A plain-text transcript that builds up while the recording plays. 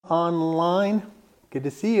online. Good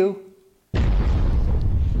to see you.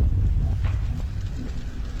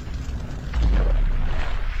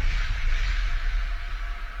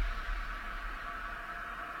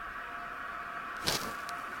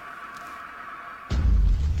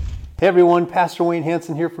 Hey everyone, Pastor Wayne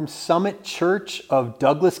Hanson here from Summit Church of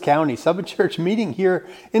Douglas County. Summit Church meeting here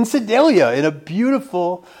in Sedalia in a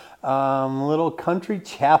beautiful little country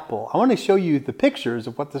chapel. I want to show you the pictures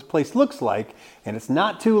of what this place looks like, and it's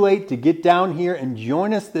not too late to get down here and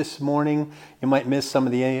join us this morning. You might miss some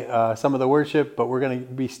of the worship, but we're going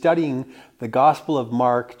to be studying the Gospel of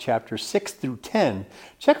Mark, chapters 6 through 10.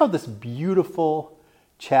 Check out this beautiful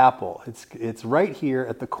chapel. It's right here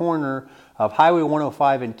at the corner of Highway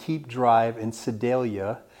 105 and Keep Drive in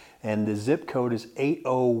Sedalia, and the zip code is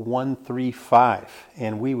 80135.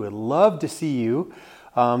 And we would love to see you.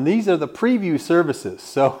 These are the preview services.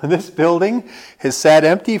 So this building has sat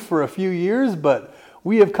empty for a few years, but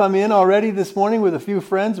we have come in already this morning with a few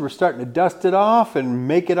friends. We're starting to dust it off and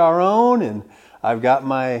make it our own. And I've got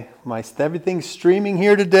my everything streaming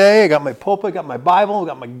here today. I got my pulpit, I got my Bible, I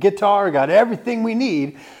got my guitar, I got everything we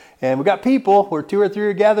need. And we got people, where 2 or 3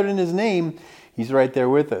 are gathered in His name, He's right there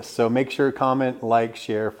with us. So make sure, comment, like,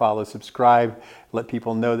 share, follow, subscribe. Let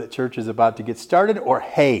people know that church is about to get started. Or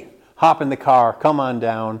hey, hop in the car, come on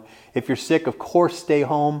down. If you're sick, of course, stay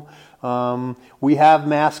home. We have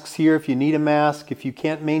masks here if you need a mask. If you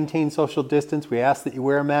can't maintain social distance, we ask that you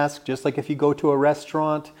wear a mask, just like if you go to a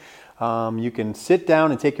restaurant. You can sit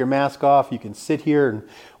down and take your mask off. You can sit here and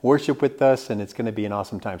worship with us, and it's going to be an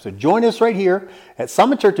awesome time. So join us right here at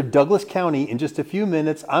Summit Church of Douglas County in just a few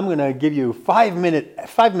minutes. I'm going to give you 5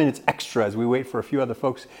 minutes extra as we wait for a few other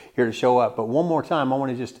folks here to show up. But one more time, I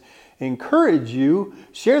want to just encourage you,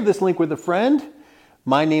 share this link with a friend.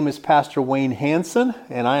 My name is Pastor Wayne Hanson,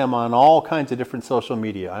 and I am on all kinds of different social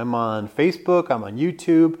media. I'm on Facebook, I'm on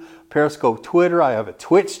YouTube, Periscope, Twitter. I have a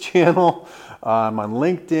Twitch channel. I'm on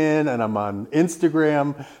LinkedIn, and I'm on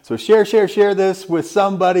Instagram. So share this with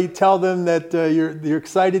somebody. Tell them that you're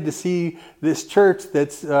excited to see this church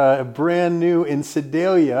that's brand new in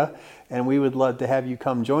Sedalia. And we would love to have you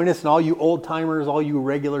come join us. And all you old timers, all you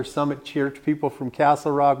regular Summit Church people from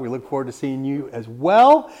Castle Rock, we look forward to seeing you as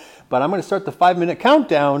well. But I'm going to start the 5-minute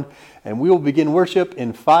countdown, and we will begin worship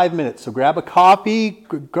in 5 minutes. So grab a coffee,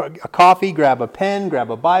 grab a pen,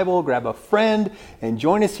 grab a Bible, grab a friend, and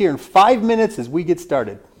join us here in 5 minutes as we get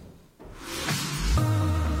started.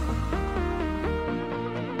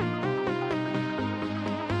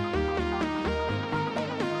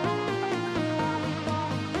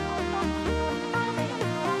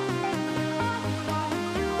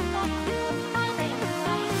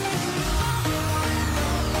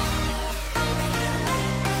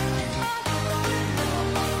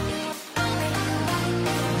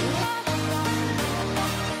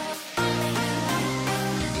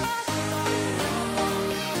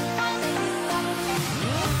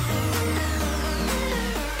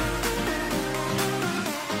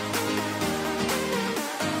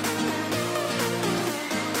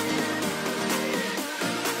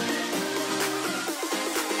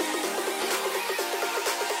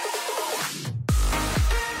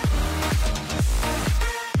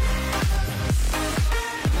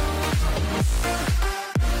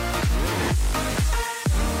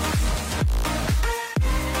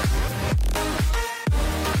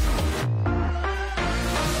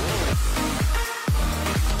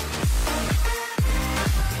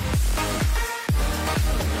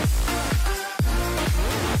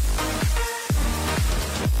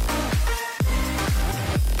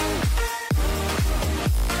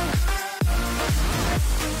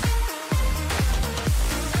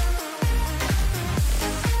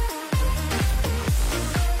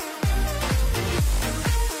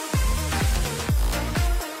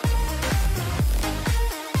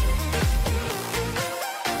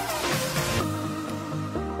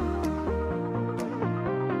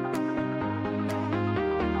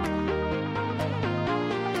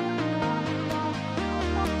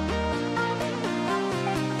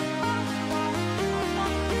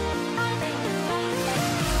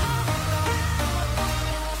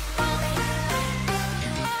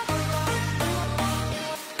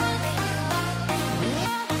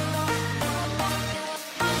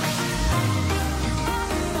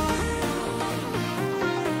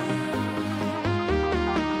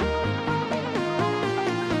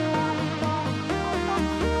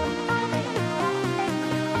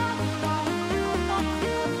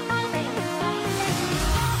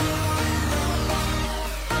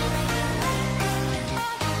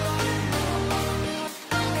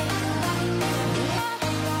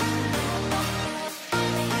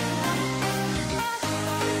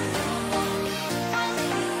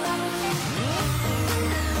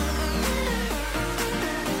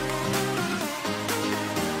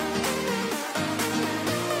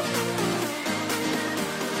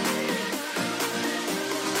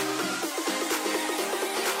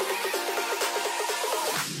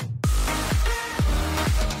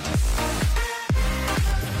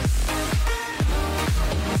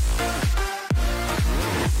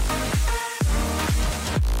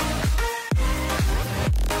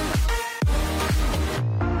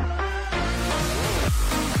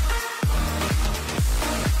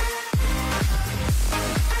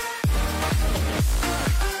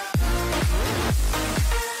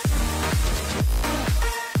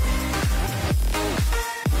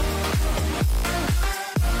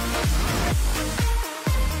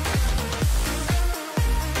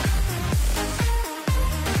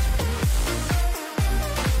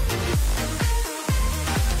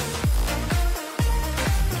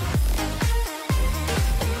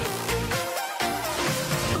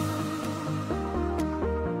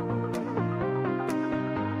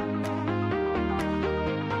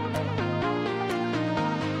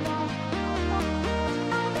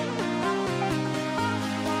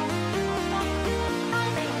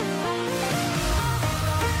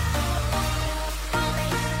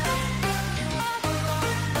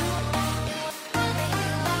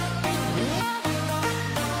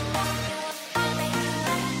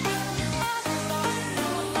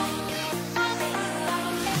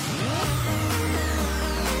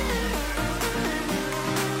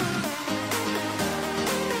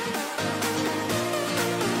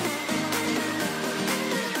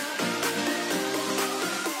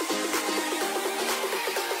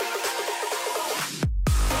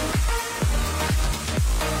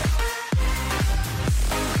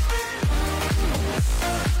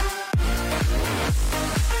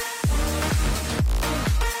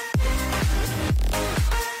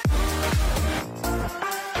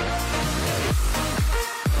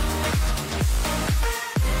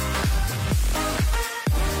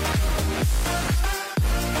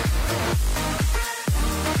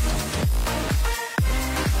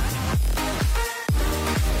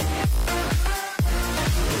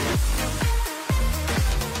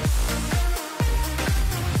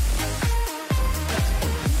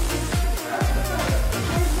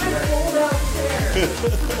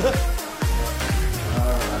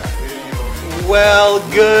 Well,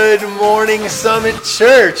 good morning, Summit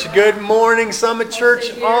Church. Good morning, Summit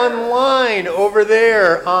Church online over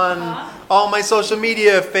there on all my social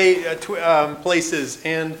media places.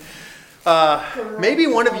 And maybe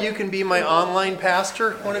one of you can be my online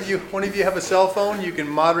pastor. One of you have a cell phone. You can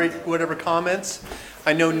moderate whatever comments.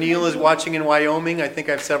 I know Neil is watching in Wyoming. I think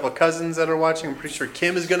I have several cousins that are watching. I'm pretty sure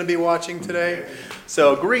Kim is going to be watching today.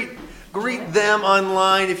 So greet them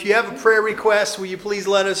online. If you have a prayer request, will you please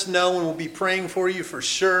let us know, and we'll be praying for you for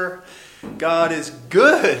sure. God is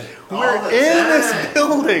good. We're in this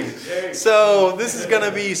building. So this is going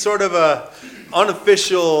to be sort of a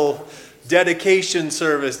unofficial dedication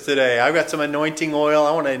service today. I've got some anointing oil.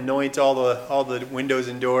 I want to anoint all the windows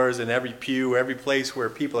and doors and every pew, every place where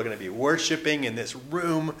people are going to be worshiping in this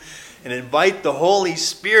room, and invite the Holy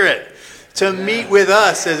Spirit to meet with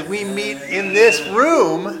us as we meet in this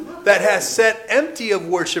room that has sat empty of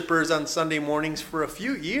worshipers on Sunday mornings for a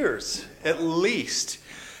few years, at least.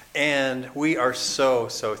 And we are so,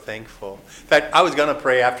 so thankful. In fact, I was going to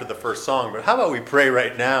pray after the first song, but how about we pray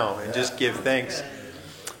right now and just give thanks?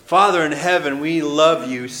 Father in heaven, we love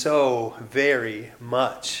you so very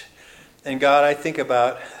much. And God, I think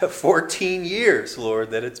about 14 years,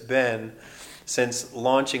 Lord, that it's been since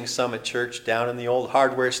launching Summit Church down in the old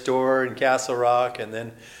hardware store in Castle Rock, and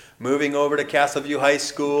then moving over to Castleview High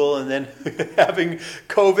School, and then having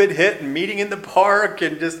COVID hit and meeting in the park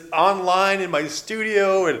and just online in my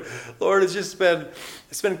studio. And Lord, it's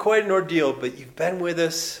been quite an ordeal, but you've been with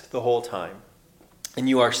us the whole time, and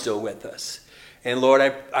you are still with us. And Lord,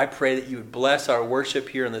 I pray that you would bless our worship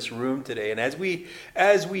here in this room today. And as we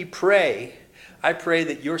pray, I pray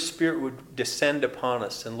that your Spirit would descend upon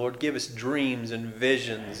us. And Lord, give us dreams and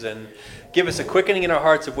visions, and give us a quickening in our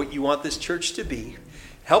hearts of what you want this church to be.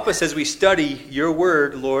 Help us as we study your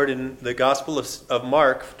word, Lord, in the Gospel of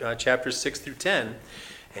Mark, chapters 6 through 10.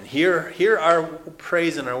 And hear our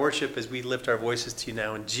praise and our worship as we lift our voices to you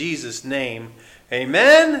now. In Jesus' name,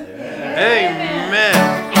 amen? Amen.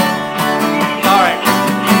 All right.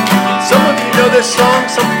 Some of you know this song,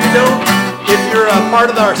 some of you don't. If you're a part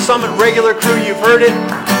of our Summit regular crew, you've heard it,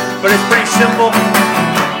 but it's pretty simple.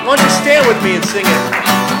 Why don't you stand with me and sing it?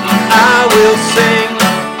 I will sing.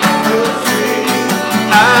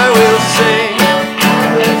 I will sing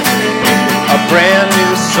a brand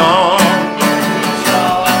new song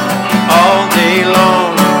all day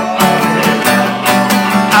long.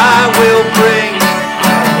 I will bring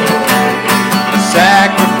a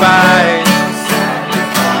sacrifice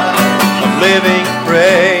of living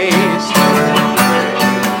praise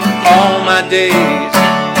all my days.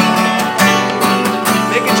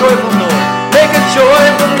 Make a joyful noise. Make a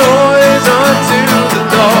joyful noise unto the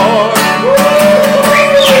Lord.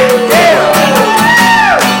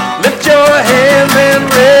 Lift your hands and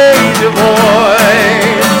raise your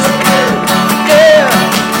voice. Yeah.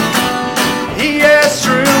 He has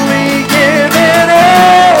truly given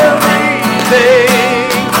everything.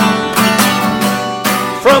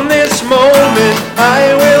 From this moment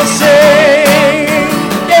I will sing.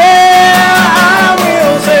 Yeah, I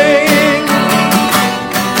will sing.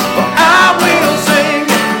 I will sing.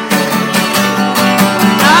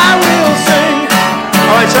 I will sing.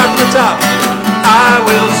 All right, time from the top. I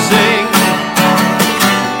will sing,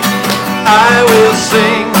 I will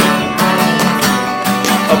sing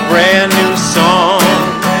a brand new song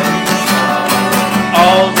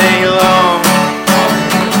all day long.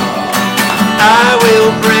 I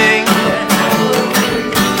will bring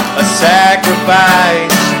a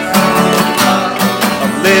sacrifice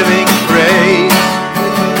of living praise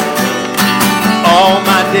all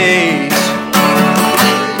my days.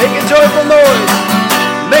 Make a joyful noise.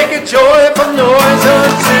 Make a joyful noise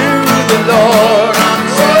unto the Lord.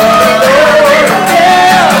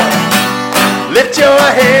 Yeah. Lift your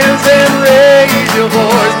hands and raise your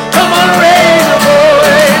voice. Come on, raise your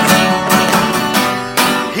voice.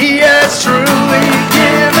 He has truly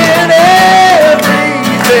given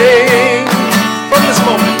everything.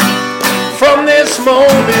 From this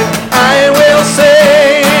moment, I will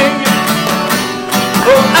sing.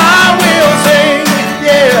 Oh, I will sing,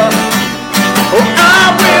 yeah. Oh,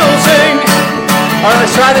 I will sing. All right,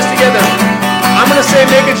 let's try this together. I'm going to say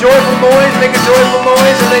make a joyful noise,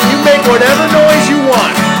 and then you make whatever noise you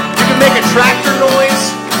want. You can make a tractor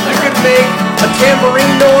noise. You can make a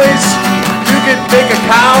tambourine noise. You can make a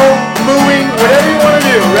cow mooing, whatever you want to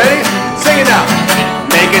do. Ready? Sing it out.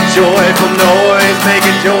 Make a joyful noise, make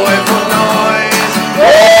a joyful noise.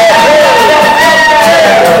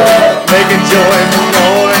 Make a joyful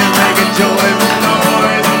noise, make a joyful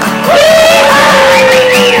noise.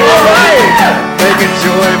 All right. Make a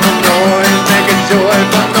joyful noise, make a joyful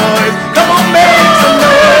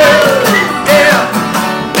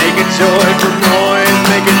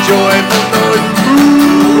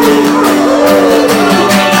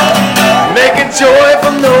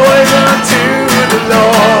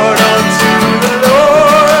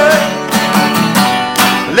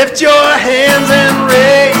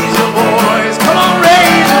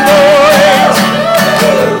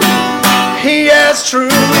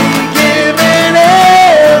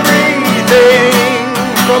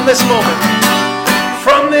from this moment.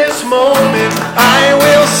 From this moment I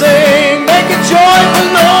will sing. Make a joyful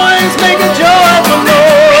noise. Make a joyful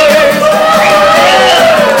noise.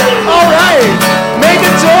 All right. Make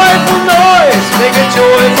a joyful noise. Make a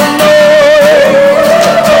joyful noise.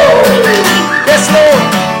 Yes, Lord.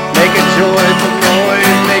 Make a joyful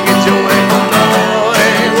noise. Make a joyful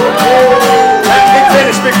noise. Big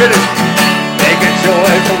finish. Big finish. Make a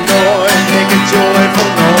joyful noise. Make a joyful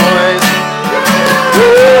noise.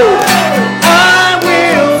 Woo! I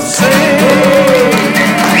will sing.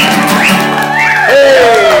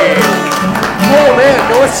 Hey! Oh man,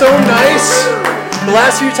 no, it's so nice. The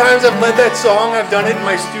last few times I've led that song, I've done it in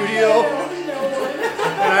my studio,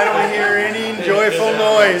 and I don't hear any joyful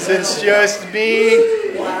noise. It's just me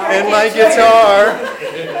and my guitar.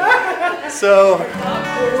 So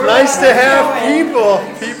nice to have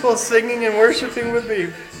people singing and worshiping with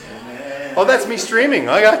me. Oh, that's me streaming.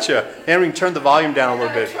 I gotcha. And we can turn the volume down a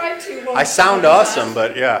little bit. I sound awesome,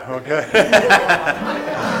 but yeah, okay.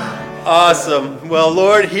 Awesome. Well,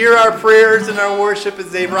 Lord, hear our prayers and our worship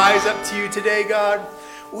as they rise up to you today, God.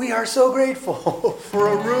 We are so grateful for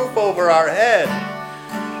a roof over our head.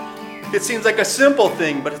 It seems like a simple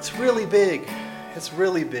thing, but it's really big. It's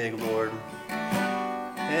really big, Lord.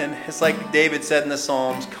 And it's like David said in the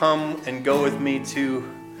Psalms, come and go with me to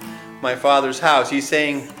my Father's house. He's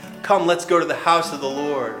saying, come, let's go to the house of the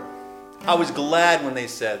Lord. I was glad when they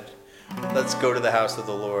said, let's go to the house of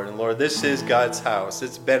the Lord. And Lord, this is God's house.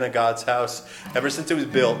 It's been a God's house ever since it was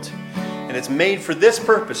built. And it's made for this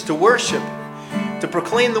purpose, to worship, to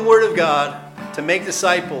proclaim the word of God, to make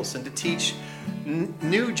disciples, and to teach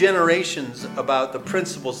new generations about the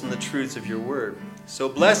principles and the truths of your word. So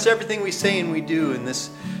bless everything we say and we do in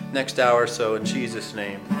this next hour or so in Jesus'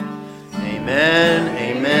 name. Amen,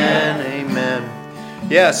 amen, amen.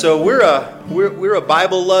 Yeah, so we're a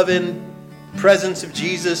Bible-loving, presence of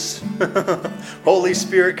Jesus, Holy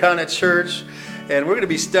Spirit kind of church, and we're going to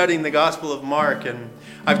be studying the Gospel of Mark. And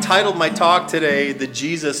I've titled my talk today, "The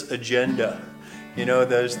Jesus Agenda." You know,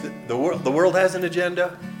 there's the world has an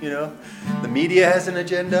agenda. You know, the media has an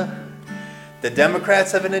agenda. The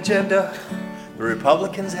Democrats have an agenda. The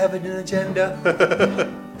Republicans have an agenda.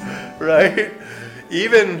 Right?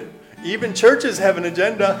 Even churches have an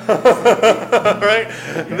agenda, right?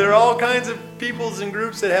 There are all kinds of peoples and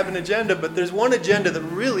groups that have an agenda, but there's one agenda that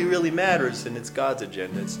really, really matters, and it's God's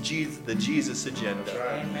agenda. It's the Jesus agenda.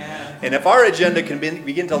 Amen. And if our agenda can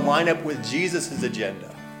begin to line up with Jesus' agenda,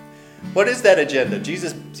 what is that agenda?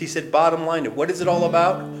 Jesus, he said, bottom line, what is it all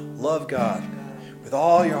about? Love God with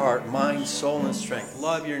all your heart, mind, soul, and strength.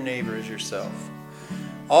 Love your neighbor as yourself.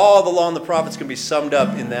 All the law and the prophets can be summed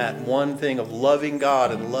up in that one thing of loving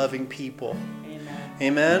God and loving people. Amen.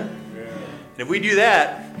 Amen? And if we do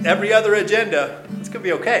that, every other agenda, it's going to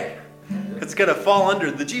be okay. It's going to fall under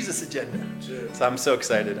the Jesus agenda. So I'm so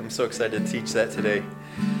excited. I'm so excited to teach that today.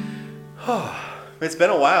 It's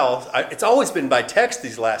been a while. It's always been by text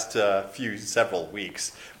these last several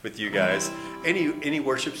weeks with you guys. Any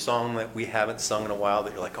worship song that we haven't sung in a while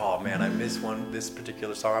that you're like, oh man, I missed this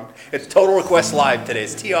particular song. It's Total Request Live today.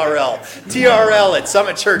 It's TRL at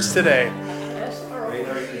Summit Church today. Great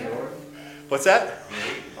are you, Lord. What's that?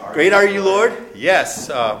 Great are you, Lord? Yes.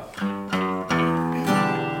 No,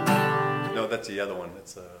 that's the other one.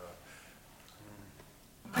 It's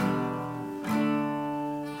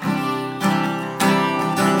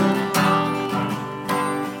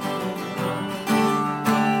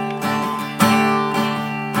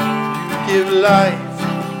give life,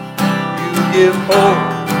 you give hope,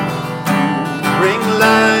 you bring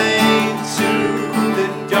light to the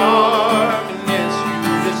darkness,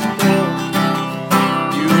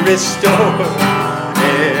 you restore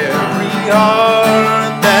every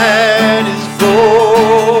heart that is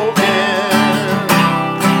broken.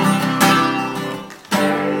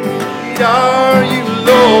 Great are you,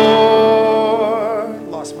 Lord.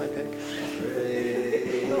 Lost my pick.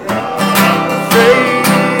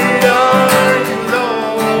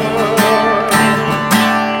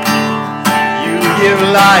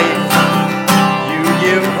 Life, you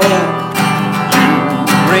give hope, you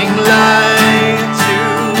bring light to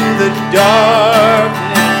the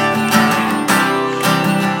darkness,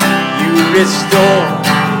 you restore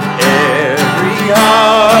every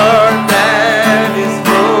heart that is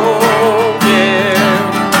broken.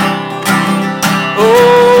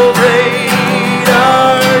 Oh, great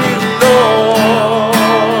are you, Lord.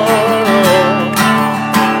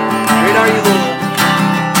 Great are you, Lord.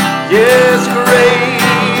 Yes, great.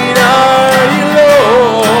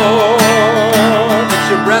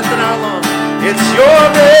 Breath in our lungs. It's your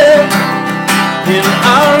breath in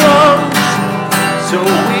our lungs. So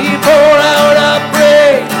we pour out our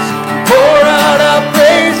praise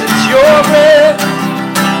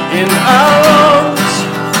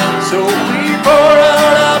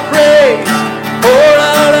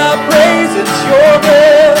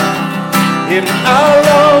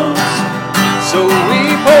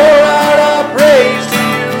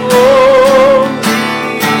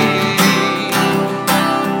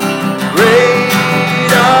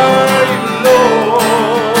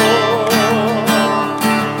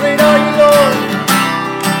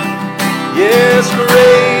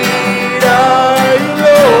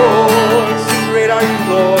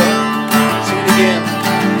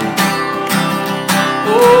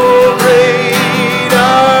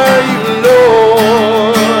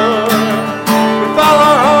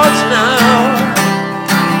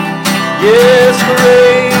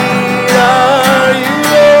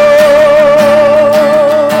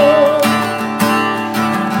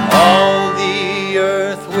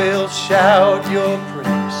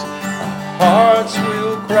hearts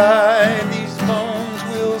will cry, these bones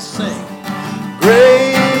will sing.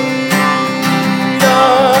 Great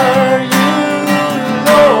are you,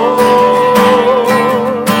 Lord.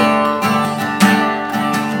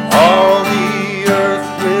 All the earth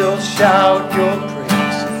will shout your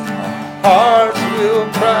praise. Our hearts will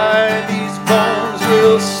cry, these bones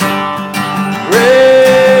will sing.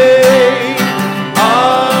 Great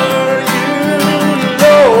are you,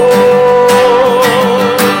 Lord.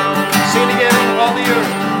 Sing it again, all the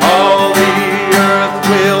earth. All the earth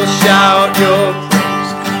will shout your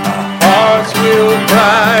praise. Our hearts will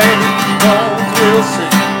cry, these bones will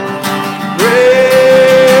sing.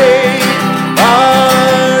 Great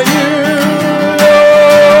are you,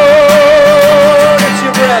 Lord. It's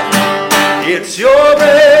your breath. It's your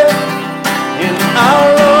breath in our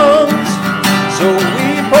lungs. So we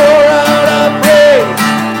pour out our praise,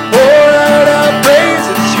 pour out our praise.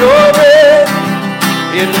 It's your breath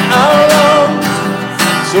in our lungs.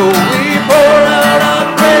 So we pour out our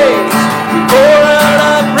praise, we pour out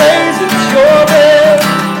our praise. It's your breath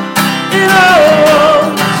in our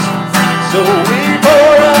lungs. So we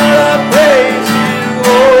pour out our praise to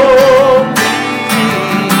only.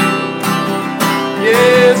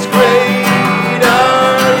 Yes, great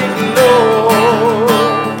are you, Lord.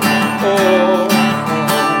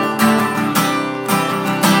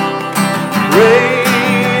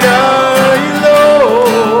 Great are you,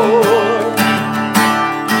 Lord.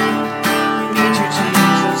 We need you,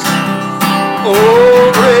 Jesus.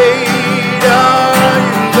 Oh, great are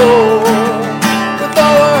you, Lord. With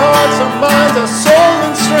all our hearts, our minds, our soul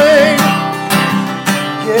and strength.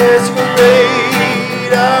 Yes,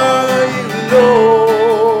 great are you, Lord.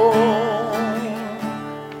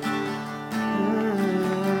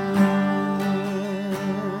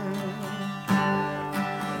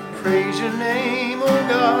 Praise your name, oh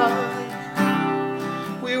God.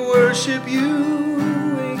 We worship you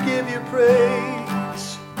and give you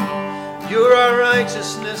praise. You're our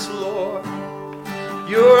righteousness, Lord.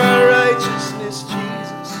 You're our righteousness,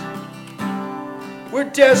 Jesus. We're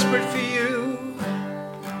desperate for you.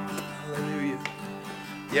 Hallelujah.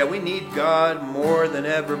 Yeah, we need God more than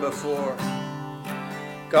ever before.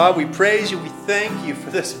 God, we praise you. We thank you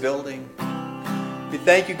for this building. We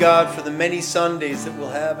thank you, God, for the many Sundays that we'll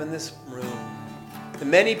have in this room. The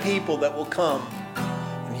many people that will come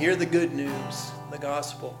and hear the good news, the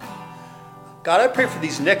gospel. God, I pray for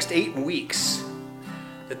these next 8 weeks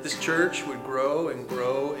that this church would grow and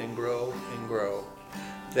grow and grow and grow.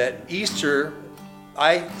 That Easter,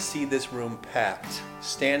 I see this room packed,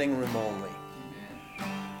 standing room only.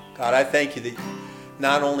 God, I thank you that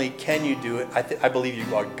not only can you do it, I believe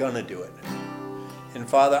you are going to do it. And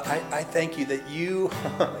Father, I thank you that you're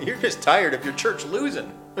just tired of your church losing.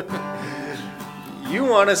 You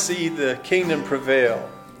want to see the kingdom prevail.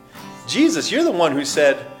 Jesus, you're the one who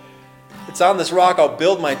said, it's on this rock I'll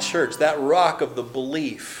build my church, that rock of the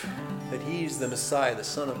belief that he's the Messiah, the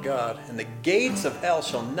Son of God, and the gates of hell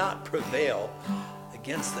shall not prevail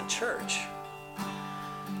against the church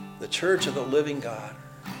of the living God.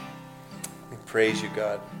 We praise you,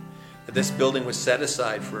 God, that this building was set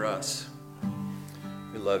aside for us.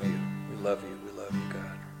 We love you. We love you. We love you,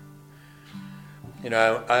 God. You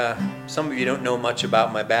know, some of you don't know much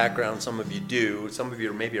about my background. Some of you do. Some of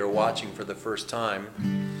you maybe are watching for the first time.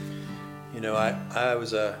 You know, I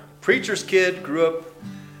was a preacher's kid, grew up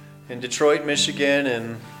in Detroit, Michigan,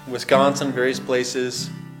 and Wisconsin, various places.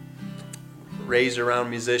 Raised around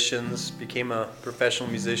musicians, became a professional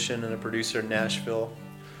musician and a producer in Nashville.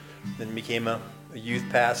 Then became a youth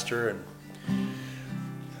pastor and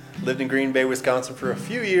lived in Green Bay, Wisconsin for a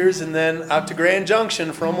few years, and then out to Grand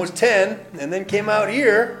Junction for almost 10, and then came out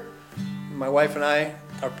here. My wife and I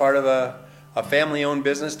are part of a family-owned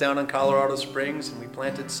business down in Colorado Springs, and we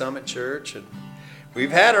planted Summit Church, and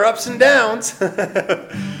we've had our ups and downs.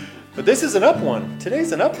 But this is an up one.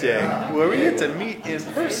 Today's an up day where we get to meet in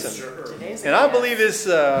person. And I believe this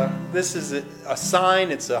is a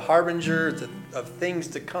sign, it's a harbinger of things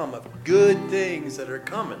to come, of good things that are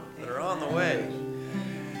coming, that are on the way.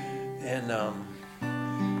 And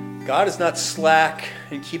God is not slack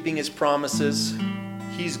in keeping his promises.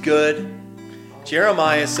 He's good.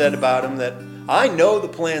 Jeremiah said about him that, I know the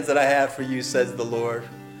plans that I have for you, says the Lord.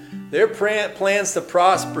 They're plans to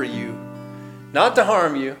prosper you, not to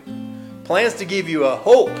harm you. Plans to give you a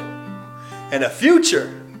hope and a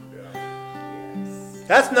future.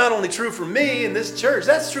 That's not only true for me in this church,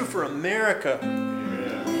 that's true for America.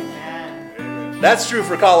 That's true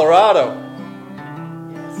for Colorado.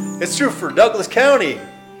 It's true for Douglas County.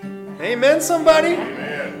 Amen, somebody?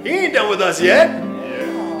 Amen. He ain't done with us yet.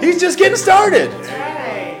 He's just getting started.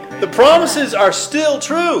 The promises are still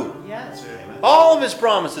true. Yes. All of his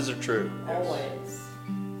promises are true. Always.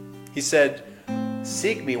 He said,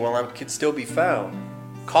 seek me while I can still be found.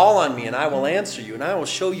 Call on me and I will answer you, and I will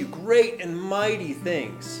show you great and mighty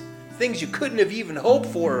things. Things you couldn't have even hoped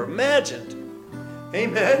for or imagined.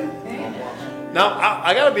 Amen? Amen. Now,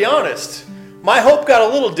 I got to be honest. My hope got a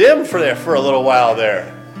little dim for a little while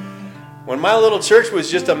there. When my little church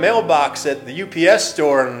was just a mailbox at the UPS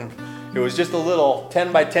store, and it was just a little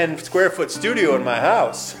 10 by 10 square foot studio in my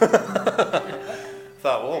house.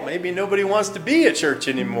 Thought, well, maybe nobody wants to be at church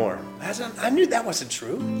anymore. I knew that wasn't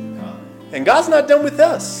true. And God's not done with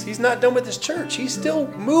us. He's not done with his church. He's still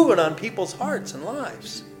moving on people's hearts and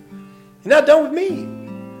lives. He's not done with me.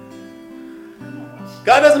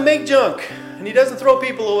 God doesn't make junk, and he doesn't throw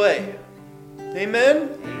people away. Amen?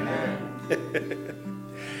 Amen.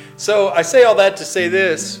 So I say all that to say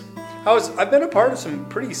this. I've been a part of some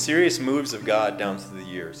pretty serious moves of God down through the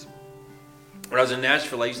years. When I was in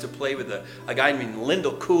Nashville, I used to play with a guy named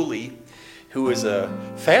Lyndall Cooley, who was a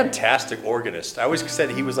fantastic organist. I always said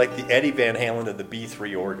he was like the Eddie Van Halen of the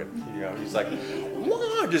B3 organ. You know, he's like,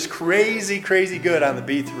 wow, just crazy, crazy good on the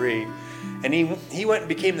B3. And he went and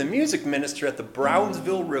became the music minister at the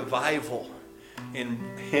Brownsville Revival in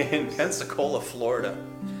Pensacola, Florida.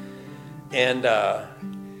 And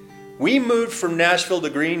we moved from Nashville to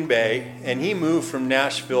Green Bay, and he moved from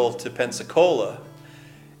Nashville to Pensacola.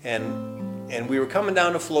 And we were coming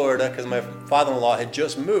down to Florida because my father-in-law had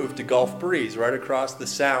just moved to Gulf Breeze, right across the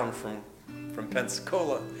Sound from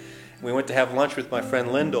Pensacola. And we went to have lunch with my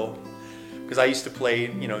friend Lyndall, because I used to play,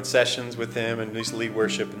 in sessions with him and used to lead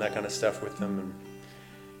worship and that kind of stuff with him.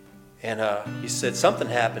 And he said, something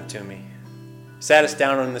happened to me. He sat us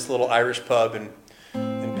down in this little Irish pub in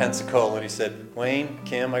Pensacola, and he said, Wayne,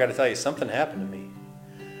 Kim, I got to tell you, something happened to me.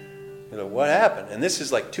 I said, what happened? And this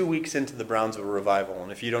is like 2 weeks into the Brownsville Revival,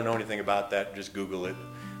 and if you don't know anything about that, just Google it.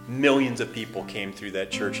 Millions of people came through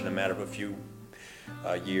that church in a matter of a few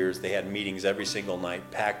years. They had meetings every single night,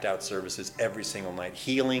 packed out services every single night,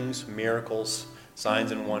 healings, miracles,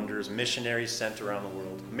 signs and wonders, missionaries sent around the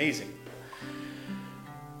world. Amazing.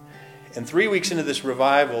 And 3 weeks into this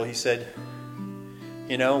revival, he said,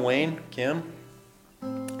 Wayne, Kim,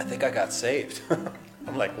 I think I got saved.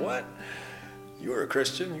 I'm like, what? You were a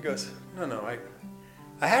Christian? He goes, no,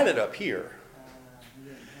 I had it up here.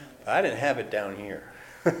 I didn't have it down here.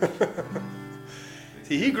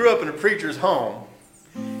 See, he grew up in a preacher's home.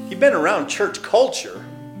 He'd been around church culture.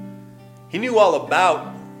 He knew all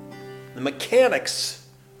about the mechanics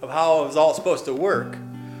of how it was all supposed to work.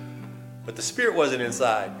 But the Spirit wasn't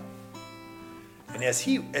inside. And as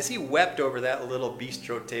he wept over that little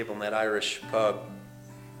bistro table in that Irish pub,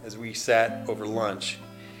 as we sat over lunch,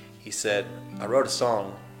 he said, I wrote a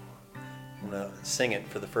song. I'm going to sing it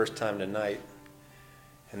for the first time tonight.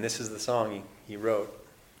 And this is the song he wrote.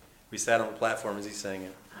 We sat on the platform as he sang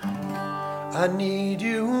it. I need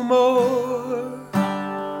you more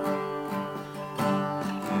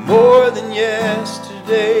than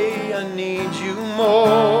yesterday. I need you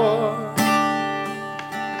more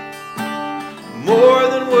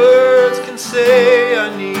than words can say. I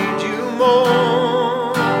need you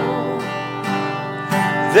more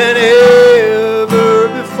than ever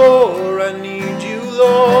before. I need you,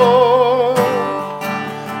 Lord.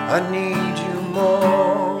 I need you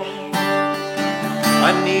more.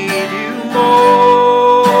 I need you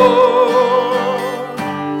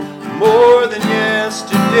more than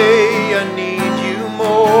yesterday. I need you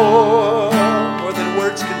more than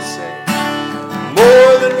words can say.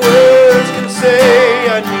 More than words can say.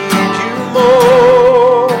 I need you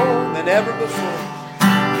more than ever before.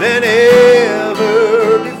 Than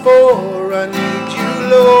ever before. I need you,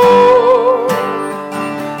 Lord.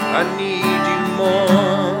 I need you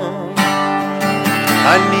more.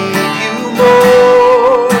 I need you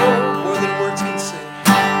more than words can say.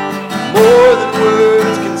 More than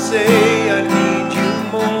words can say. I need you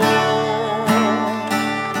more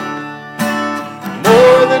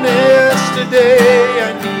than yesterday.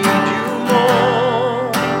 I need you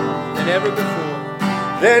more than ever before.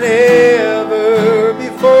 Than ever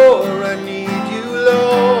before. I need you,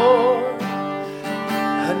 Lord.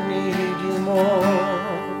 I need you more.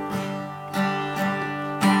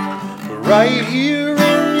 Right here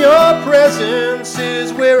in your presence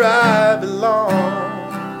is where I belong.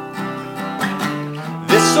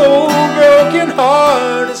 This old broken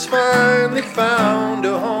heart has finally found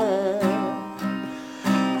a home,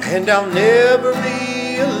 and I'll never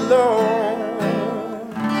be alone.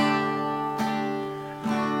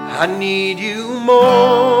 I need you more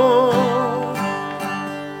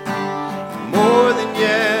than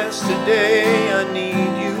yesterday. I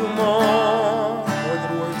need you more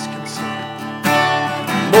than words can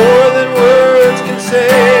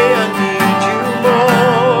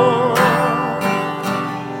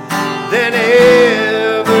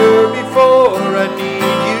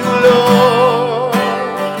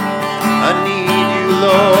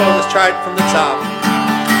try it from the top.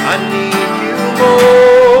 I need you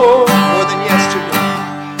more than yesterday.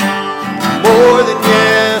 More than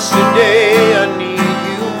yesterday, I need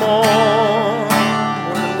you more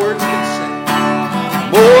than words can say.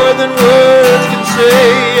 More than words can say,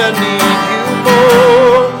 I need you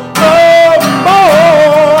more. Oh,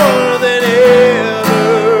 more than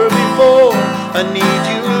ever before. I need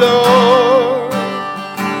you, Lord.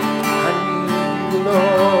 I need you,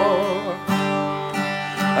 Lord.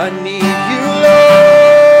 I need you, Lord.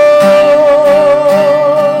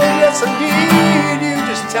 Yes, I need you.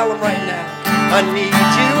 Just tell him right now. I need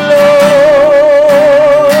you, Lord.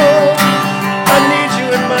 I need you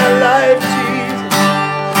in my life, Jesus.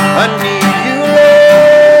 I need you,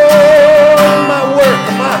 Lord. My work,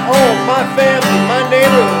 my home, my family, my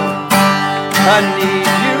neighborhood. I need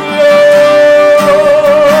you, Lord.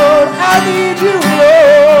 I need you,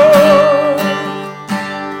 Lord.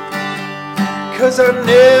 'Cause I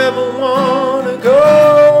never want to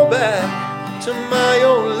go back to my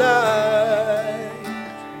old life.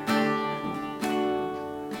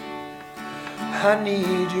 I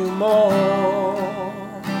need you more.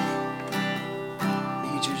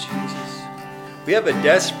 Need you, Jesus. We have a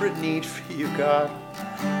desperate need for you, God.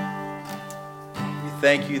 We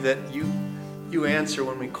thank you that you answer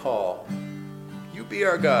when we call. You be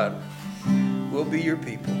our God. We'll be your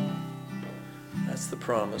people. That's the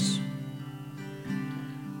promise.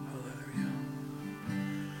 Hallelujah.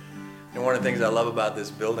 And one of the things I love about this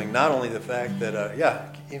building, not only the fact that,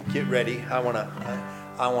 get ready. I want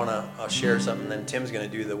to share something. Then Tim's going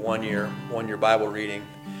to do the one year Bible reading.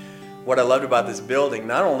 What I loved about this building,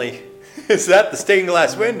 not only is that the stained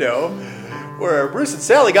glass window where Bruce and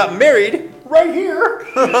Sally got married right here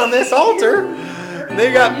on this altar.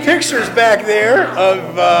 They got pictures back there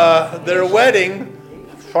of their wedding.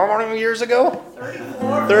 How many years ago?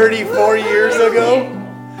 34 years ago.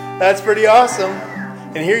 That's pretty awesome.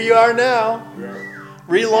 And here you are now,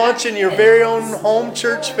 relaunching your very own home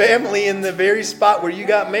church family in the very spot where you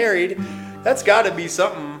got married. That's got to be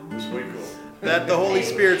something that the Holy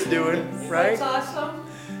Spirit's doing, right? What's awesome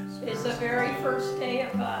is the very first day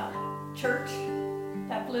of church,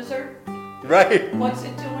 that blizzard. Right. What's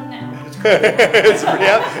it doing now?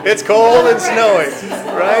 It's cold and snowy,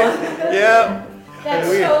 right? Yeah. That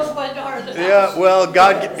shows what our Yeah, well,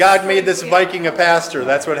 God made this Viking a pastor.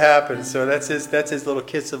 That's what happened. So that's his little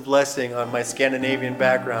kiss of blessing on my Scandinavian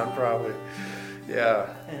background, probably. Yeah.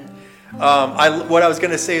 What I was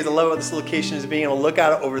going to say is I love about this location is being able to look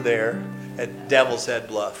out over there at Devil's Head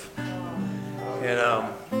Bluff. And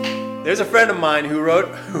there's a friend of mine who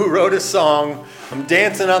wrote a song, "I'm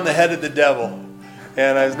Dancing on the Head of the Devil."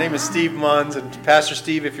 And his name is Steve Munns. And Pastor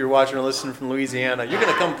Steve, if you're watching or listening from Louisiana, you're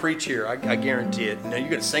going to come preach here. I guarantee it. You're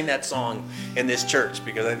going to sing that song in this church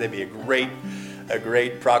because I think that'd be a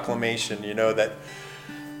great proclamation.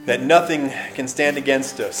 That nothing can stand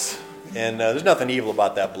against us. And there's nothing evil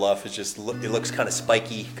about that bluff. It's just it looks kind of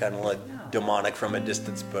spiky, kind of like demonic from a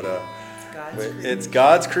distance. But it's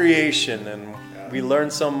God's creation, and we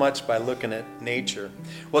learn so much by looking at nature.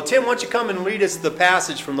 Well, Tim, why don't you come and read us the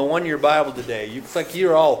passage from the one-year Bible today? You look like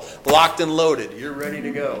you're all locked and loaded. You're ready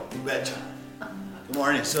to go. You betcha. Good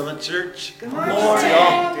morning, Summit Church. Good morning, morning,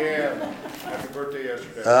 y'all. Yeah. Happy birthday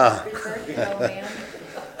yesterday.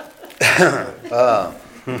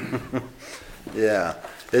 Yeah.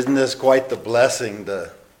 Isn't this quite the blessing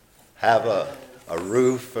to have a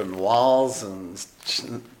roof and walls and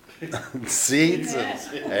seats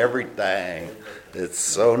and everything? It's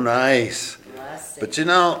so nice. But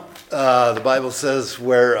the Bible says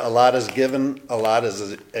where a lot is given, a lot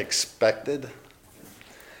is expected.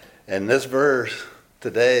 And this verse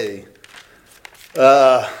today,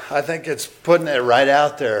 I think it's putting it right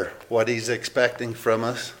out there, what he's expecting from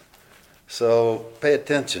us. So pay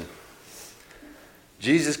attention.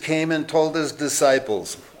 Jesus came and told his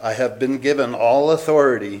disciples, "I have been given all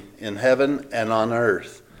authority in heaven and on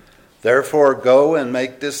earth. Therefore go and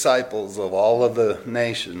make disciples of all of the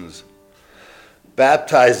nations,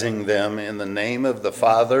 baptizing them in the name of the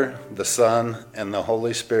Father, the Son, and the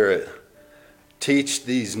Holy Spirit. Teach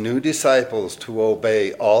these new disciples to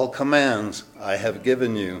obey all commands I have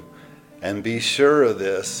given you, and be sure of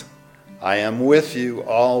this, I am with you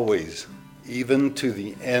always, even to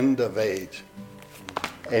the end of age."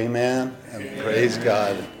 Amen, and amen. Praise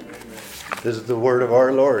God. This is the word of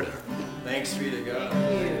our Lord. Thanks be to God.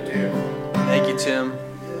 Thank you, Tim.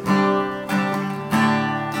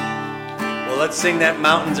 Well, let's sing that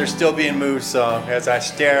 "Mountains Are Still Being Moved" song as I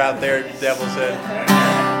stare out there at the Devil's Head.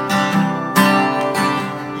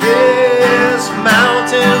 Yes,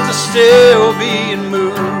 mountains are still being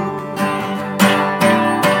moved.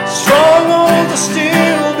 Strongholds are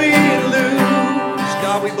still being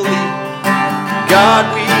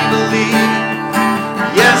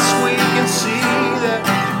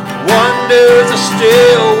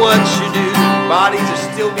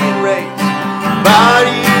still being raised.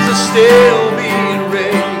 Bodies are still being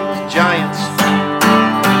raised. Giants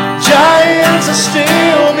are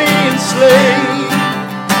still being slain.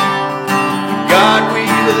 God, we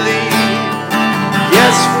believe.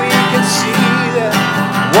 Yes, we can see that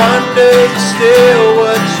wonders are still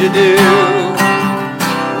what you do.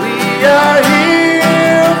 We are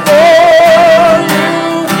here for you.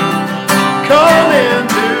 Come and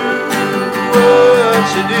do what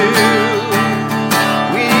you do.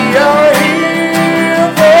 We are here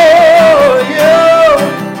for you.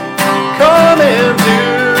 Come and do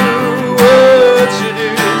what you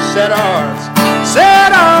do. Set our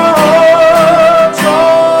hearts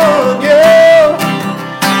on you.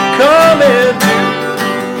 Come and do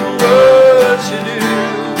what you do.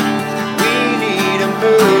 We need a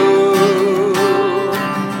move.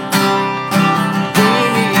 We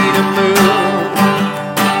need a move.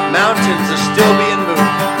 Mountains are still being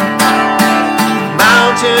moved.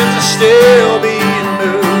 Mountains are still being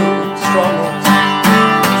moved.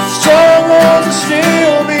 Strongholds are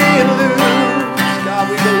still being loosed. God,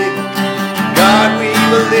 we believe. God, we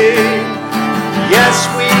believe. Yes,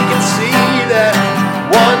 we can see that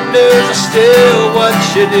wonders are still what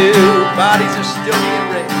you do. Bodies are still being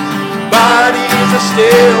raised. Bodies are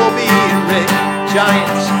still being raised.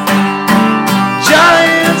 Giants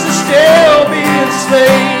are still being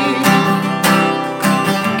slain.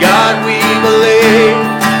 God, we believe.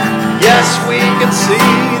 Yes, we can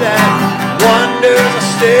see that wonders are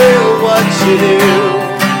still what you do.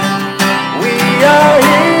 We are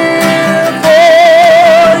here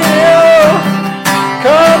for you.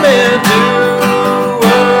 Come and do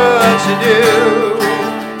what you do.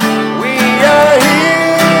 We are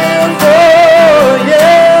here for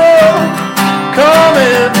you. Come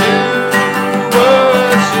and do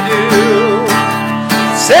what you do.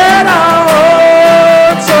 Set our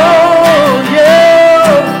hearts on you.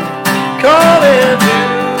 Come and do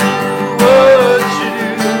what you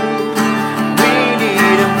do. We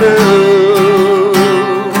need a move.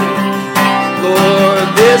 Lord,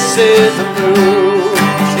 this is a move.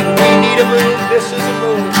 Sing, we need a move. This is a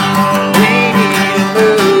move. We need a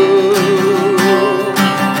move.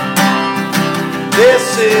 This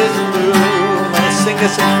is a move. Let's sing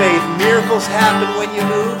this in faith. Miracles happen when you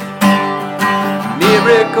move.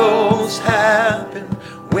 Miracles happen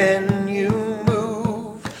when you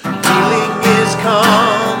move. Healing is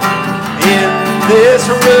come in this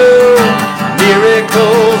room.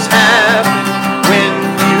 Miracles happen when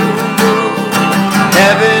you move.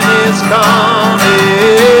 Heaven is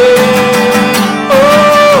coming.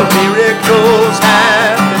 Oh, miracles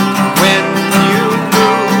happen when you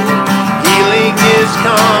move. Healing is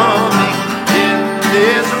coming in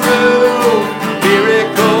this room.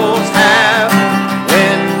 Miracles happen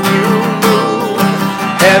when you move.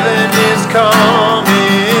 Heaven is coming.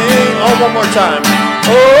 Oh, one more time.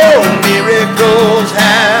 Oh, miracles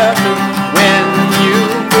happen when you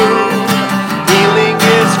move. Healing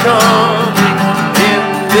is coming in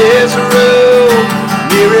this room.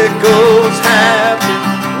 Miracles happen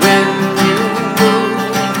when you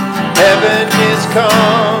move. Heaven is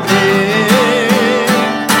coming.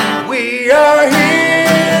 We are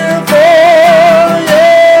here for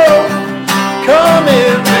you. Come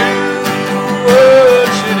and do what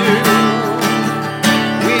you do.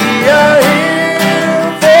 We are here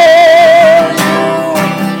for you.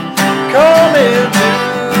 Come and do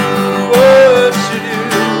what you do.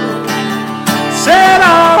 Set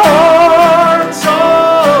our hearts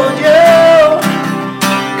on you.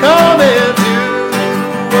 Come and do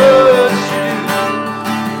what you do.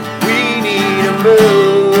 We need a move.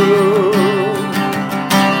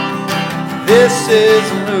 This is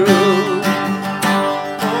a move.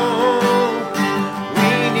 Oh, we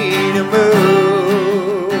need a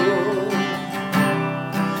move.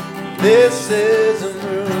 This is a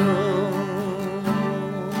move.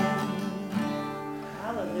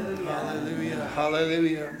 Hallelujah.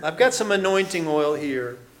 Hallelujah. I've got some anointing oil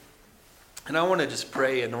here. And I want to just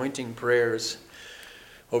pray anointing prayers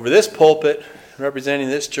over this pulpit, representing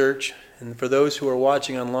this church. And for those who are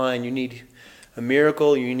watching online, you need a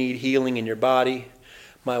miracle, you need healing in your body.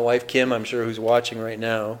 My wife, Kim, I'm sure who's watching right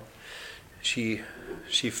now, she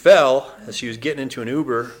fell as she was getting into an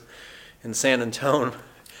Uber in San Antonio,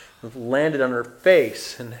 landed on her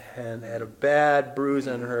face and had a bad bruise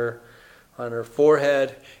on her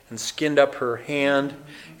forehead and skinned up her hand,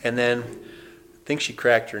 and then I think she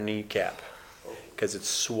cracked her kneecap because it's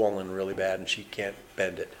swollen really bad and she can't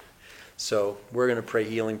bend it. So we're going to pray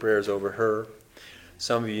healing prayers over her.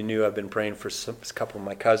 Some of you knew I've been praying for a couple of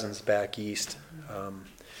my cousins back east.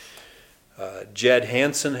 Jed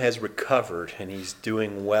Hansen has recovered, and he's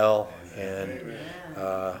doing well, and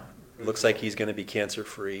looks like he's going to be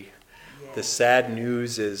cancer-free. The sad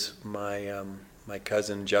news is my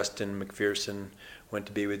cousin Justin McPherson went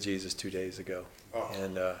to be with Jesus 2 days ago,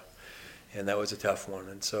 and that was a tough one.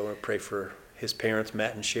 And so I pray for his parents,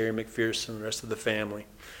 Matt and Sherry McPherson, the rest of the family.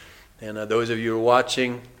 And those of you who are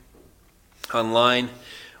watching online,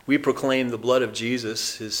 we proclaim the blood of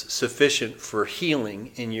Jesus is sufficient for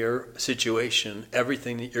healing in your situation,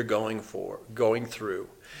 everything that you're going through.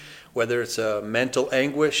 Whether it's a mental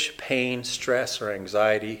anguish, pain, stress, or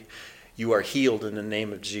anxiety, you are healed in the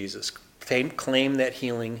name of Jesus. Claim that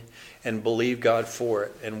healing and believe God for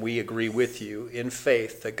it. And we agree with you in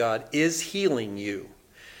faith that God is healing you.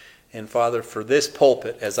 And Father, for this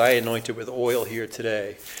pulpit, as I anoint it with oil here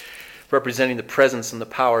today, representing the presence and the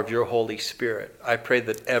power of your Holy Spirit, I pray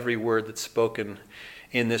that every word that's spoken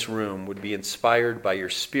in this room would be inspired by your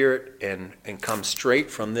Spirit and come straight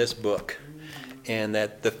from this book. And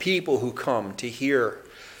that the people who come to hear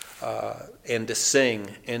and to sing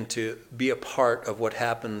and to be a part of what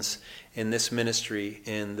happens in this ministry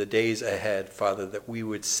in the days ahead, Father, that we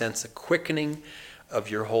would sense a quickening of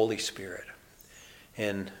your Holy Spirit.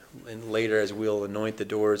 And later, as we'll anoint the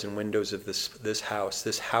doors and windows of this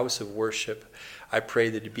house of worship, I pray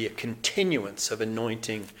that it be a continuance of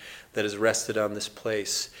anointing that is rested on this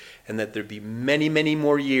place, and that there be many, many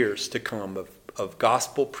more years to come of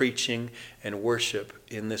gospel preaching and worship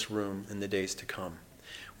in this room in the days to come.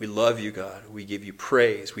 We love you, God. We give you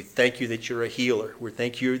praise. We thank you that you're a healer. We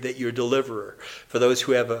thank you that you're a deliverer. For those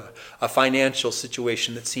who have a financial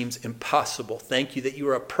situation that seems impossible, thank you that you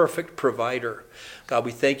are a perfect provider. God,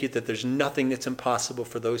 we thank you that there's nothing that's impossible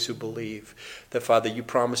for those who believe. That, Father, you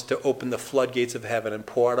promised to open the floodgates of heaven and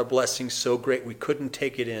pour out a blessing so great we couldn't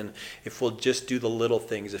take it in if we'll just do the little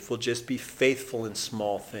things, if we'll just be faithful in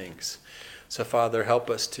small things. So, Father, help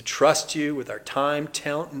us to trust you with our time,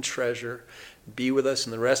 talent, and treasure. Be with us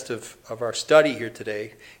in the rest of our study here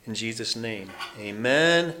today. In Jesus' name,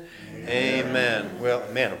 amen. Amen. Well,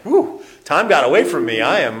 man, time got away from me.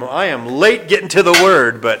 I am late getting to the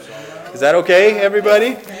word, but is that okay,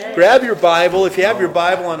 everybody? Grab your Bible. If you have your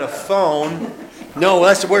Bible on a phone. No,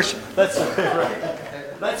 let's worship.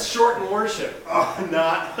 Let's shorten worship. Oh,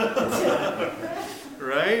 not.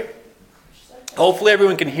 Right? Hopefully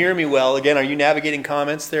everyone can hear me well. Again, are you navigating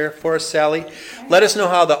comments there for us, Sally? Let us know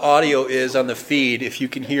how the audio is on the feed, if you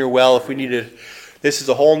can hear well, if we need to. This is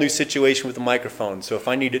a whole new situation with the microphone. So if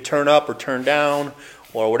I need to turn up or turn down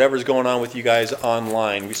or whatever's going on with you guys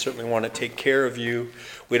online, we certainly want to take care of you.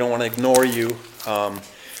 We don't want to ignore you.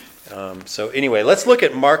 So anyway, let's look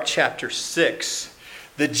at Mark chapter 6.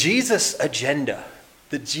 The Jesus agenda.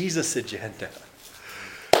 The Jesus agenda.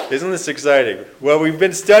 Isn't this exciting? Well, we've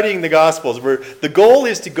been studying the Gospels. The goal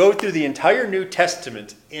is to go through the entire New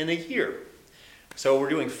Testament in a year. So we're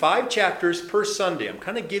doing 5 chapters per Sunday. I'm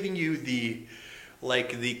kind of giving you the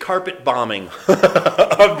carpet bombing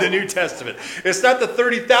of the New Testament. It's not the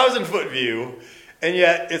 30,000 foot view, and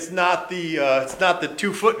yet it's not the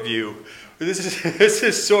 2-foot view. This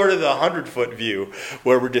is sort of the 100-foot view,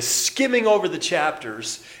 where we're just skimming over the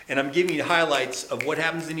chapters, and I'm giving you highlights of what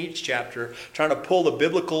happens in each chapter, trying to pull the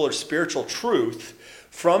biblical or spiritual truth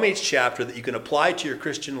from each chapter that you can apply to your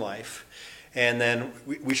Christian life. And then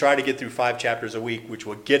we try to get through 5 chapters a week, which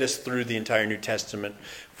will get us through the entire New Testament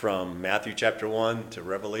from Matthew chapter 1 to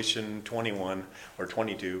Revelation 21 or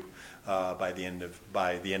 22 by the end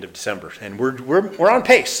of December. And we're on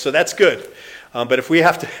pace, so that's good. But if we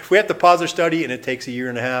have to pause our study and it takes a year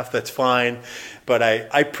and a half, that's fine. But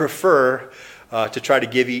I prefer to try to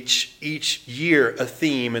give each year a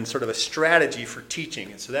theme and sort of a strategy for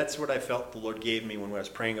teaching. And so that's what I felt the Lord gave me when I was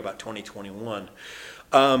praying about 2021.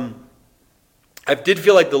 I did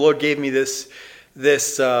feel like the Lord gave me this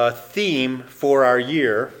theme for our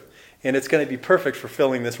year, and it's going to be perfect for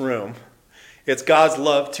filling this room. It's God's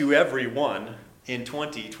love to everyone in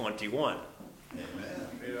 2021. Amen.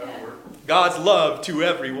 God's love to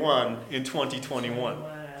everyone in 2021.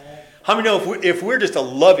 How many know if we're just a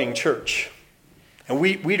loving church, and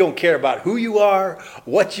we don't care about who you are,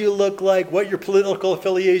 what you look like, what your political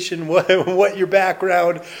affiliation, what your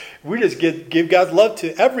background, we just give God's love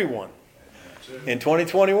to everyone. In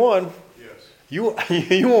 2021, you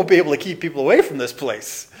won't be able to keep people away from this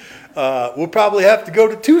place. We'll probably have to go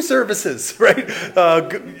to 2 services, right?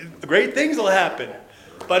 Great things will happen.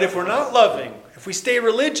 But if we're not loving, if we stay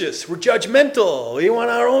religious, we're judgmental, we want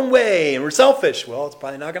our own way, and we're selfish, well, it's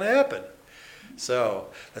probably not going to happen. So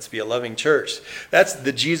let's be a loving church. That's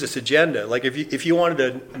the Jesus agenda. Like if you wanted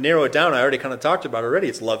to narrow it down, I already kind of talked about it already.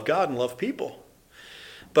 It's love God and love people.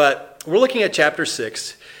 But we're looking at chapter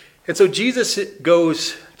 6. And so Jesus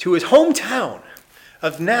goes to his hometown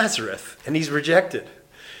of Nazareth, and he's rejected.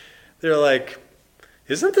 They're like,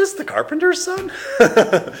 isn't this the carpenter's son?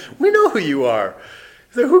 We know who you are.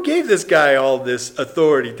 So who gave this guy all this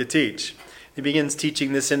authority to teach? He begins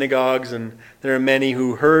teaching the synagogues, and there are many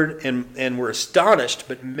who heard and were astonished,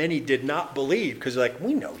 but many did not believe, because they're like,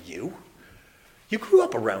 we know you. You grew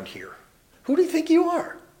up around here. Who do you think you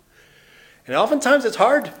are? And oftentimes it's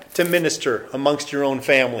hard to minister amongst your own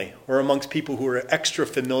family or amongst people who are extra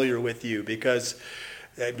familiar with you, because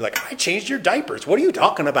they'd be like, I changed your diapers. What are you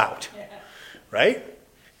talking about? Yeah. Right?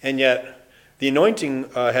 And yet the anointing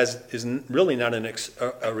is really not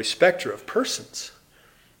a respecter of persons.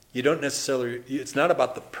 You don't necessarily, it's not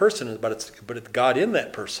about the person, but it's God in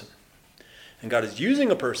that person. And God is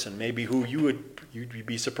using a person, maybe who you'd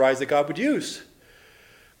be surprised that God would use.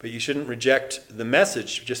 But you shouldn't reject the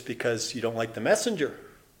message just because you don't like the messenger.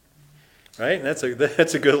 Right? And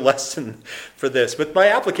that's a good lesson for this. But my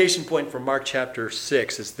application point for Mark chapter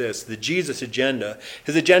 6 is this: the Jesus agenda.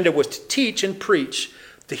 His agenda was to teach and preach,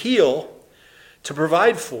 to heal, to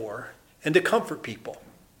provide for, and to comfort people.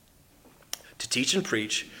 To teach and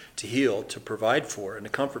preach, to heal, to provide for, and to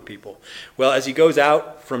comfort people. Well, as he goes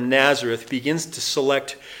out from Nazareth, he begins to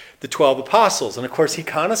select the 12 apostles. And of course, he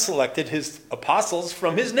kind of selected his apostles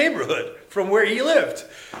from his neighborhood, from where he lived.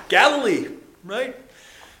 Galilee, right?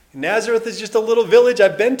 Nazareth is just a little village.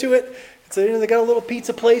 I've been to it. So, they got a little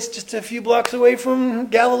pizza place just a few blocks away from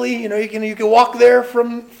Galilee. You can walk there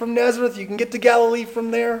from Nazareth. You can get to Galilee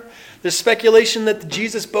from there. There's speculation that the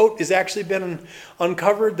Jesus boat has actually been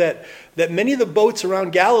uncovered, that many of the boats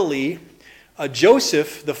around Galilee,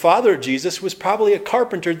 Joseph, the father of Jesus, was probably a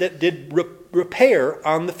carpenter that did repair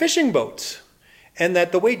on the fishing boats. And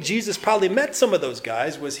that the way Jesus probably met some of those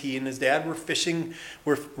guys was he and his dad were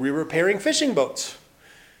repairing fishing boats.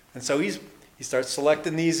 And so he starts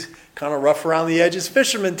selecting these kind of rough around the edges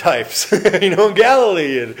fisherman types, in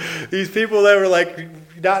Galilee, and these people that were like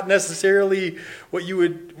not necessarily what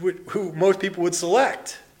who most people would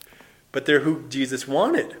select, but they're who Jesus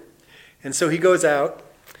wanted. And so he goes out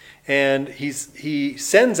and he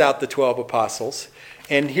sends out the 12 apostles.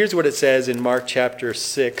 And here's what it says in Mark chapter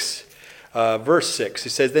 6, verse 6. It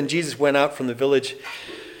says, then Jesus went out from the village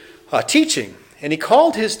teaching, and he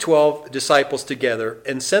called his 12 disciples together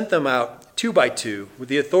and sent them out 2 by 2 with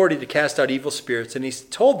the authority to cast out evil spirits. And he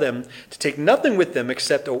told them to take nothing with them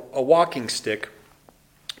except a walking stick,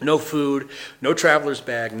 no food, no traveler's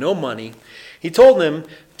bag, no money. He told them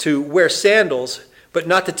to wear sandals, but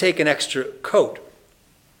not to take an extra coat.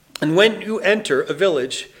 And when you enter a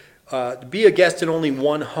village, be a guest in only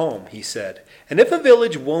one home, he said. And if a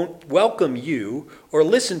village won't welcome you or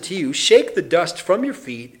listen to you, shake the dust from your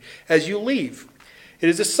feet as you leave. It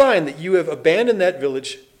is a sign that you have abandoned that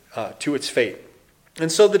village to its fate.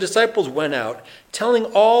 And so the disciples went out, telling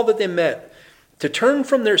all that they met to turn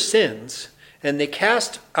from their sins, and they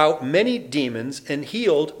cast out many demons and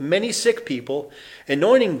healed many sick people,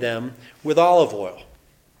 anointing them with olive oil.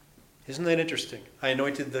 Isn't that interesting? I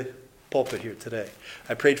anointed the pulpit here today.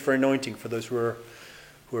 I prayed for anointing for those who are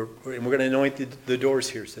and we're going to anoint the doors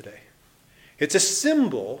here today. It's a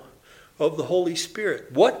symbol of the Holy Spirit.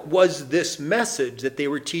 What was this message that they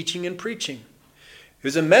were teaching and preaching? It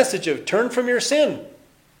was a message of turn from your sin.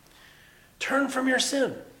 Turn from your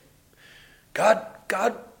sin. God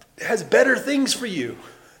has better things for you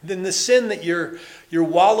than the sin that you're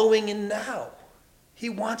wallowing in now. He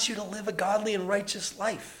wants you to live a godly and righteous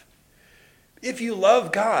life. If you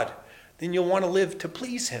love God, then you'll want to live to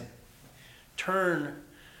please him. Turn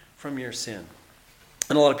from your sin.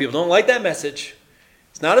 And a lot of people don't like that message.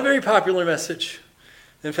 It's not a very popular message.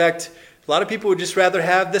 In fact, a lot of people would just rather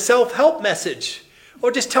have the self-help message.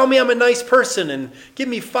 Or just tell me I'm a nice person and give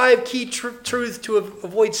me 5 key truths to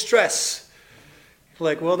avoid stress. You're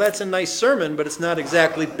like, well, that's a nice sermon, but it's not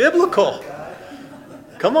exactly biblical.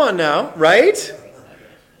 Come on now, right?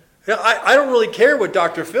 I don't really care what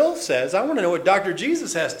Dr. Phil says. I want to know what Dr.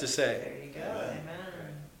 Jesus has to say. There you go. Amen.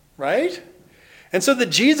 Right? And so the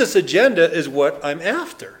Jesus agenda is what I'm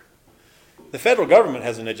after. The federal government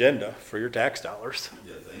has an agenda for your tax dollars.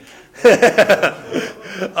 There's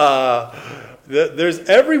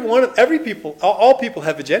all people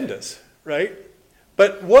have agendas, right?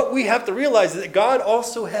 But what we have to realize is that God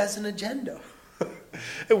also has an agenda.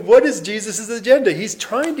 And what is Jesus' agenda? He's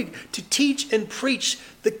trying to teach and preach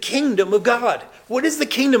the kingdom of God. What is the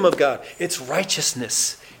kingdom of God? It's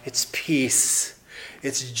righteousness. It's peace.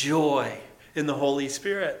 It's joy in the Holy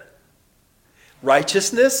Spirit.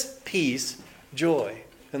 Righteousness, peace, joy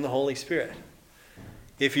in the Holy Spirit.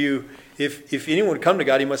 If anyone would come to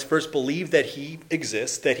God, he must first believe that he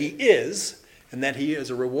exists, that he is, and that he is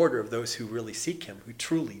a rewarder of those who really seek him, who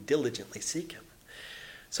truly, diligently seek him.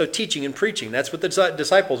 So teaching and preaching, that's what the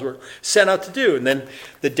disciples were sent out to do. And then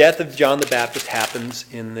the death of John the Baptist happens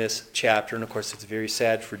in this chapter. And of course, it's very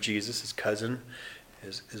sad for Jesus. His cousin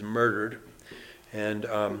is murdered. And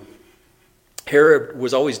Herod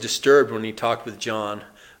was always disturbed when he talked with John.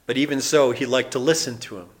 But even so, he liked to listen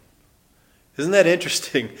to him. Isn't that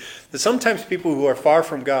interesting? That sometimes people who are far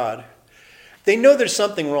from God, they know there's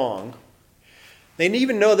something wrong. They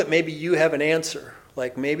even know that maybe you have an answer.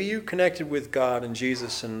 Like maybe you connected with God and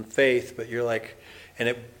Jesus and faith, but you're like, and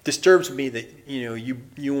it disturbs me that you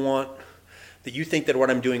think that what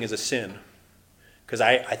I'm doing is a sin, because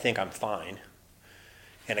I think I'm fine,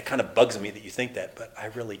 and it kind of bugs me that you think that, but I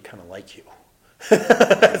really kind of like you.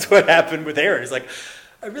 That's what happened with Aaron. He's like,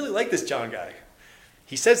 I really like this John guy.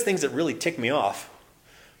 He says things that really tick me off,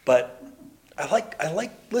 but I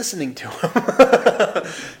like listening to him.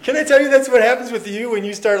 Can I tell you that's what happens with you when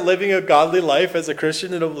you start living a godly life as a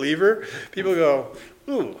Christian and a believer? People go,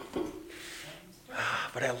 ooh,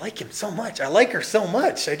 but I like him so much. I like her so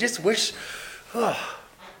much. I just wish.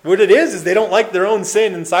 What it is they don't like their own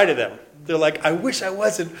sin inside of them. They're like, I wish I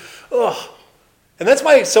wasn't. And that's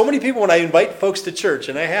why so many people, when I invite folks to church,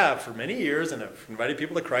 and I have for many years, and I've invited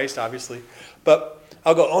people to Christ, obviously, but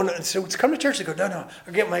I'll go, oh, no, so it's come to church. They go, no,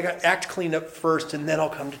 I'll get my act cleaned up first, and then I'll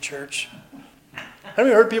come to church. Have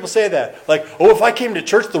you heard people say that? Like, oh, if I came to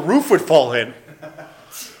church, the roof would fall in.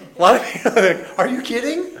 A lot of people are like, are you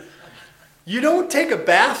kidding? You don't take a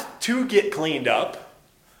bath to get cleaned up.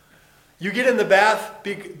 You get in the bath,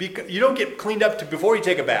 you don't get cleaned up before you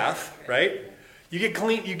take a bath, right? You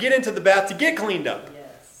get into the bath to get cleaned up.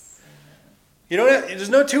 Yes. There's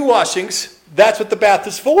no two washings. That's what the bath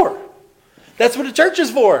is for. That's what the church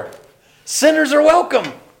is for. Sinners are welcome.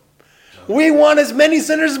 We want as many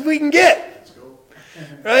sinners as we can get.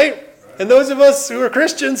 Right? And those of us who are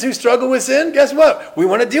Christians who struggle with sin, guess what? We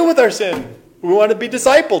want to deal with our sin. We want to be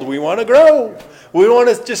discipled. We want to grow. We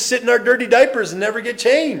want to just sit in our dirty diapers and never get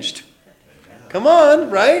changed. Come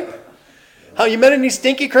on, right? How, you met any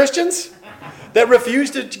stinky Christians that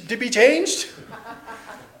refuse to be changed?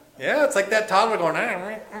 Yeah, it's like that toddler going,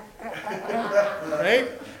 right?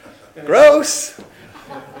 Gross.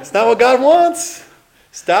 It's not what God wants.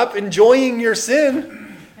 Stop enjoying your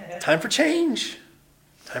sin. Time for change.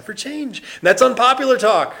 Time for change. And that's unpopular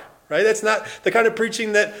talk, right? That's not the kind of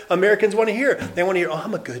preaching that Americans want to hear. They want to hear, oh,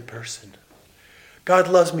 I'm a good person. God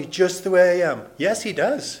loves me just the way I am. Yes, he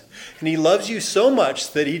does. And he loves you so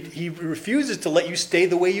much that he refuses to let you stay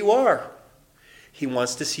the way you are. He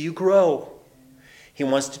wants to see you grow. He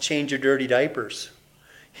wants to change your dirty diapers.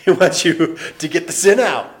 He wants you to get the sin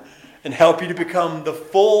out and help you to become the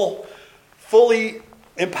fully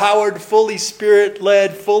empowered, fully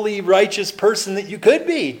spirit-led, fully righteous person that you could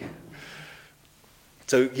be.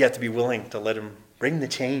 So you have to be willing to let him bring the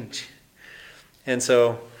change. And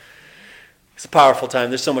so it's a powerful time.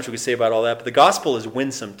 There's so much we could say about all that, but the gospel is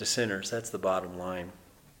winsome to sinners. That's the bottom line.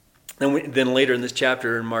 Then later in this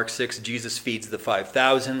chapter, in Mark 6, Jesus feeds the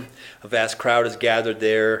 5,000. A vast crowd is gathered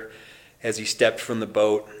there as he stepped from the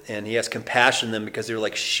boat, and he has compassion on them because they were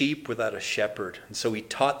like sheep without a shepherd. And so he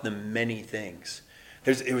taught them many things.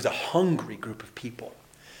 It was a hungry group of people.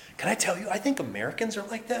 Can I tell you, I think Americans are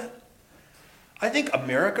like that. I think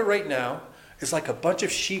America right now is like a bunch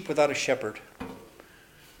of sheep without a shepherd.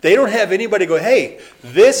 They don't have anybody go, hey,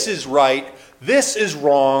 this is right, this is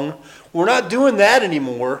wrong, we're not doing that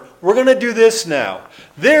anymore, we're going to do this now.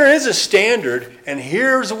 There is a standard, and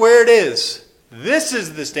here's where it is. This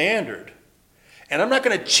is the standard. And I'm not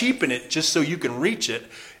going to cheapen it just so you can reach it.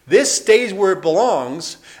 This stays where it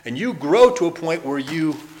belongs, and you grow to a point where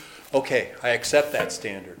okay, I accept that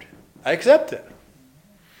standard. I accept it.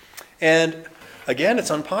 And again, it's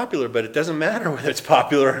unpopular, but it doesn't matter whether it's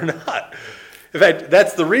popular or not. In fact,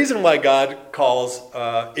 that's the reason why God calls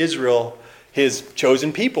Israel his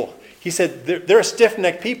chosen people. He said, they're a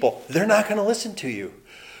stiff-necked people. They're not going to listen to you.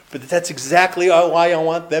 But that's exactly why I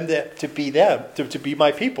want them to be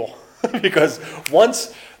my people. Because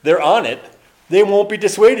once they're on it, they won't be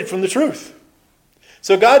dissuaded from the truth.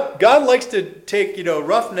 So God likes to take,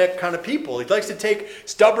 roughneck kind of people. He likes to take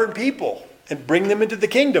stubborn people and bring them into the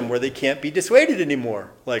kingdom where they can't be dissuaded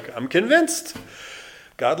anymore. Like, I'm convinced.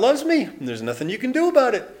 God loves me, and there's nothing you can do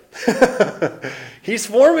about it. He's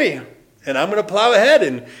for me, and I'm going to plow ahead,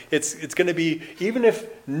 and it's going to be, even if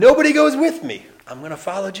nobody goes with me, I'm going to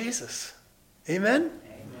follow Jesus. Amen?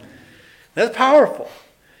 Amen. That's powerful.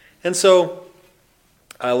 And so,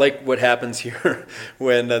 I like what happens here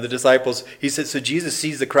when the disciples, he said, so Jesus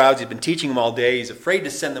sees the crowds. He's been teaching them all day. He's afraid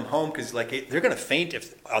to send them home because like they're going to faint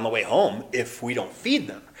on the way home if we don't feed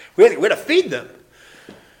them. We have to feed them.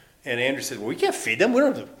 And Andrew said, well, we can't feed them. We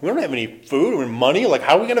don't have any food or money. Like,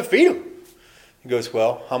 how are we going to feed them? He goes,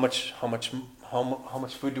 well, how much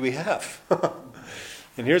food do we have?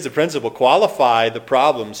 And here's the principle. Qualify the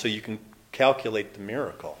problem so you can calculate the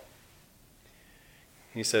miracle.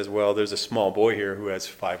 He says, well, there's a small boy here who has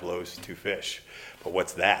 5 loaves and 2 fish. But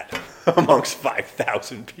what's that amongst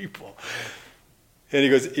 5,000 people? And he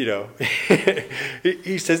goes,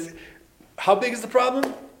 he says, how big is the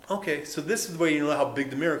problem? Okay, so this is the way you know how big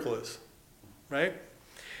the miracle is, right?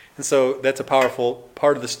 And so that's a powerful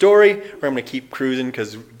part of the story. We're going to keep cruising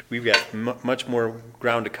because we've got much more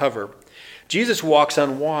ground to cover. Jesus walks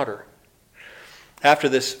on water. After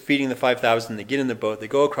this, feeding the 5,000, they get in the boat, they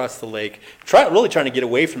go across the lake, really trying to get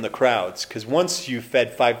away from the crowds, because once you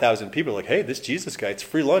fed 5,000 people, like, hey, this Jesus guy, it's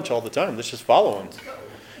free lunch all the time, let's just follow him,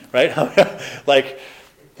 right? Like,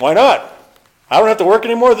 why not? I don't have to work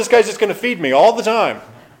anymore, this guy's just going to feed me all the time.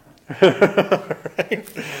 Right?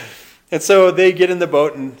 And so they get in the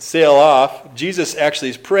boat and sail off. Jesus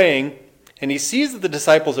actually is praying, and he sees that the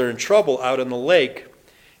disciples are in trouble out on the lake,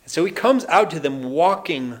 and so he comes out to them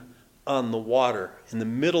walking on the water in the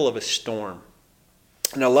middle of a storm.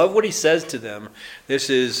 And I love what he says to them. This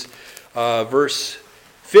is verse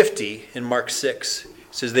 50 in Mark 6. It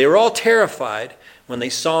says, they were all terrified when they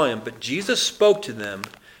saw him, but Jesus spoke to them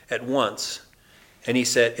at once. And he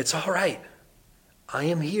said, it's all right. I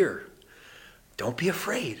am here. Don't be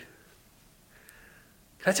afraid.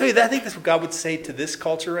 Can I tell you that? I think that's what God would say to this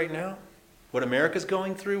culture right now. What America's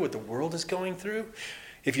going through, what the world is going through.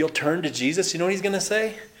 If you'll turn to Jesus, you know what he's going to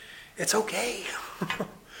say? It's okay.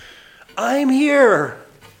 I'm here.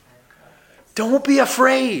 Don't be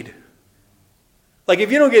afraid. Like if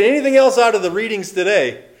you don't get anything else out of the readings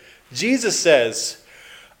today, Jesus says,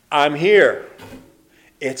 I'm here.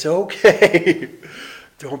 It's okay.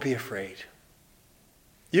 Don't be afraid.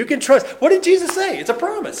 You can trust. What did Jesus say? It's a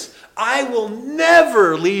promise. I will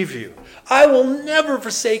never leave you. I will never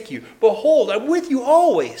forsake you. Behold, I'm with you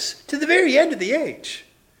always to the very end of the age.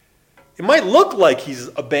 It might look like he's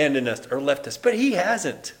abandoned us or left us, but he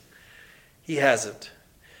hasn't. He hasn't.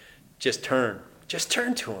 Just turn. Just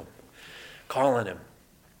turn to him. Call on him.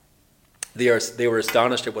 They were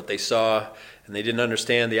astonished at what they saw, and they didn't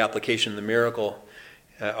understand the application of the miracle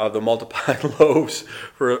of the multiplied loaves,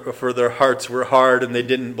 for their hearts were hard and they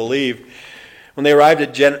didn't believe. When they arrived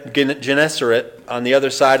at Gennesaret on the other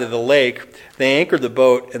side of the lake, they anchored the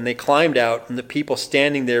boat and they climbed out, and the people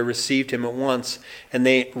standing there received him at once. And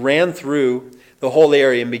they ran through the whole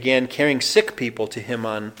area and began carrying sick people to him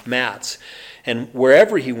on mats. And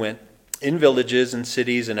wherever he went, in villages and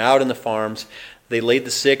cities and out in the farms, they laid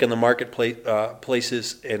the sick in the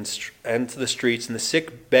marketplaces and to the streets, and the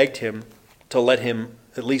sick begged him to let him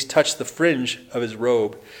at least touch the fringe of his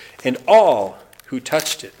robe, and all who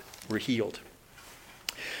touched it were healed.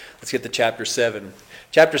 Let's get to chapter 7.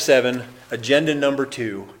 Chapter 7, agenda number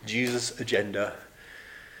 2, Jesus' agenda.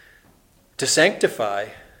 To sanctify,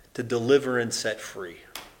 to deliver and set free.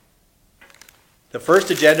 The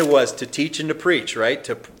first agenda was to teach and to preach, right?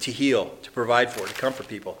 To heal, to provide for, to comfort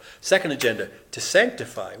people. Second agenda, to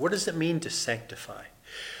sanctify. What does it mean to sanctify?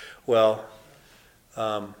 Well,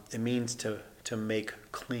 it means to make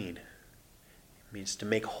clean. It means to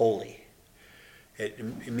make holy.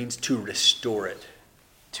 It means to restore it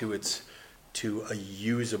to a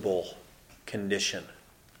usable condition,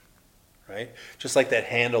 right? Just like that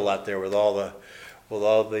handle out there with all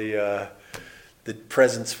the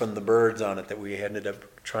presents from the birds on it that we ended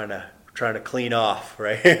up trying to clean off,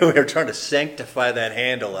 right? We were trying to sanctify that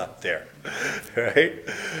handle up there, right?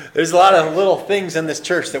 There's a lot of little things in this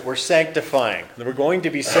church that we're sanctifying, that we're going to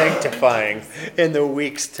be sanctifying in the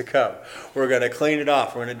weeks to come. We're going to clean it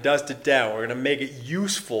off. We're going to dust it down. We're going to make it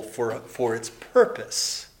useful for its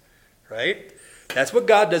purpose, right? That's what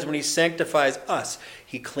God does when he sanctifies us.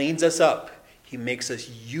 He cleans us up. He makes us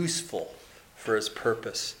useful for his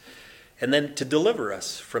purpose. And then to deliver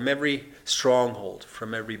us from every stronghold,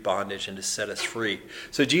 from every bondage, and to set us free.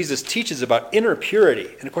 So Jesus teaches about inner purity.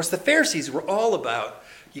 And of course the Pharisees were all about,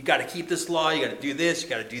 you got to keep this law, you got to do this, you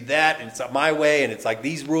got to do that, and it's not my way, and it's like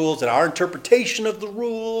these rules and our interpretation of the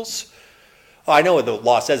rules. Oh, I know what the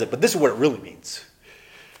law says it, but this is what it really means.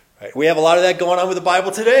 Right? We have a lot of that going on with the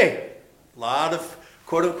Bible today. A lot of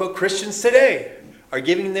quote-unquote Christians today are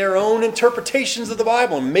giving their own interpretations of the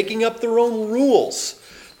Bible and making up their own rules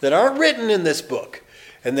that aren't written in this book.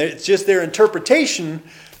 And it's just their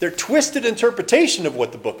twisted interpretation of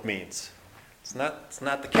what the book means. It's not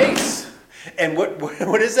the case. And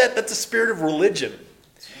what is that? That's the spirit of religion.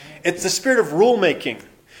 It's the spirit of rule making.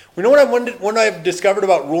 You know what I've discovered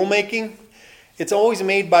about rule making? It's always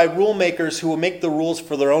made by rule makers who will make the rules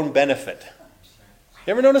for their own benefit.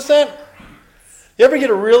 You ever notice that? You ever get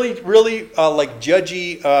a really like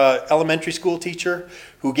judgy elementary school teacher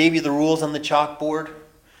who gave you the rules on the chalkboard,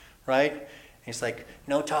 right? And he's like,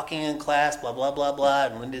 no talking in class, blah blah blah blah,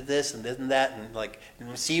 and when did this and this and that, and like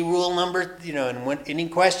see rule number, and when any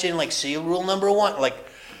question, like see rule number 1, like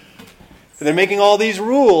they're making all these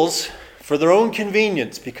rules for their own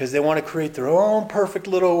convenience because they want to create their own perfect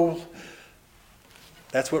little.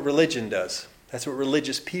 That's what religion does. That's what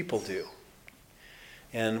religious people do.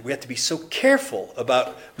 And we have to be so careful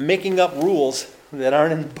about making up rules that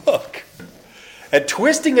aren't in the book and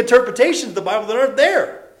twisting interpretations of the Bible that aren't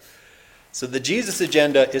there. So the Jesus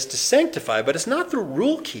agenda is to sanctify, but it's not through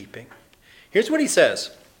rule keeping. Here's what he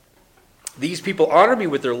says. These people honor me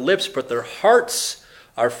with their lips, but their hearts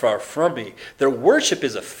are far from me. Their worship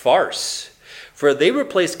is a farce, for they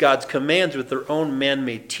replace God's commands with their own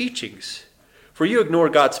man-made teachings. For you ignore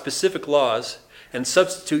God's specific laws and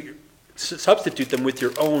substitute them with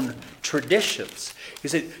your own traditions. He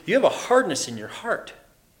said, you have a hardness in your heart.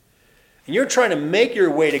 And you're trying to make your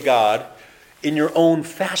way to God in your own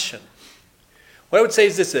fashion. What I would say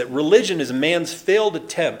is this, that religion is man's failed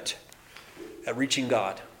attempt at reaching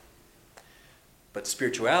God. But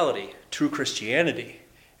spirituality, true Christianity,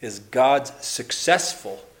 is God's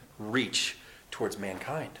successful reach towards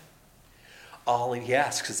mankind. All he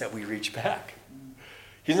asks is that we reach back.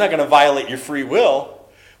 He's not going to violate your free will,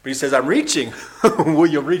 but he says, I'm reaching. Will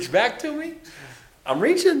you reach back to me? I'm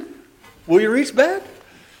reaching. Will you reach back?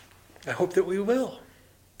 I hope that we will.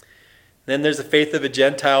 Then there's the faith of a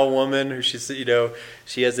Gentile woman who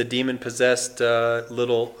she has a demon-possessed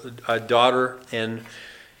little daughter, and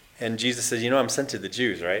Jesus says, I'm sent to the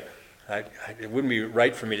Jews, right? It wouldn't be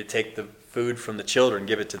right for me to take the food from the children and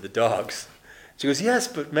give it to the dogs. She goes, yes,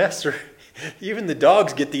 but Master, even the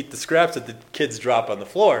dogs get to eat the scraps that the kids drop on the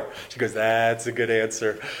floor. She goes, that's a good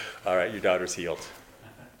answer. All right, your daughter's healed.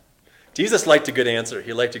 Jesus liked a good answer.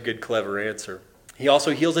 He liked a good, clever answer. He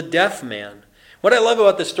also heals a deaf man. What I love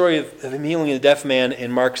about the story of him healing a deaf man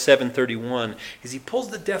in Mark 7:31 is he pulls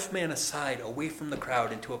the deaf man aside, away from the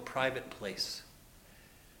crowd, into a private place.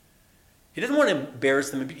 He doesn't want to embarrass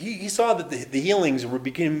them. He saw that the healings were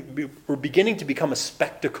beginning to become a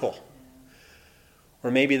spectacle. Or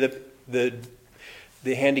maybe the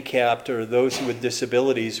handicapped or those with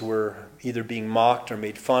disabilities were either being mocked or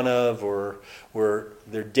made fun of, or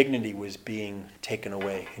their dignity was being taken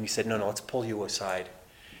away. And he said, no, let's pull you aside.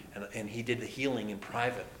 And he did the healing in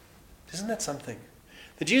private. Isn't that something?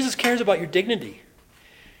 That Jesus cares about your dignity.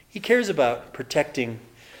 He cares about protecting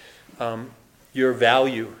your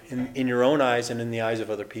value in your own eyes and in the eyes of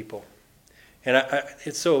other people. And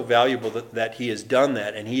it's so valuable that he has done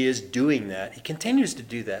that, and he is doing that. He continues to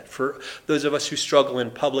do that for those of us who struggle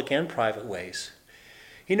in public and private ways.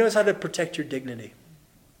 He knows how to protect your dignity.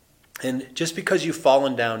 And just because you've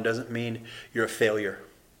fallen down doesn't mean you're a failure.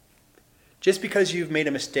 Just because you've made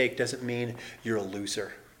a mistake doesn't mean you're a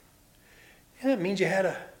loser. Yeah, it means you had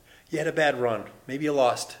a bad run. Maybe you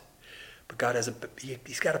lost. But God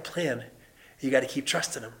he's got a plan. You got to keep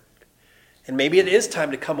trusting him. And maybe it is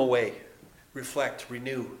time to come away, reflect,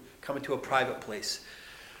 renew, come into a private place.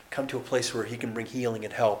 Come to a place where he can bring healing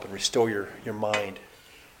and help and restore your mind.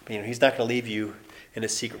 He's not going to leave you in a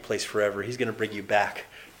secret place forever. He's going to bring you back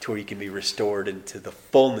to where you can be restored into the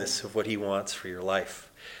fullness of what he wants for your life.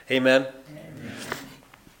 Amen? Amen.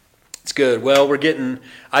 It's good. Well,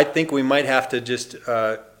 I think we might have to just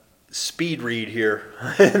speed read here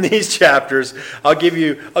in these chapters. I'll give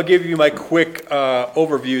you my quick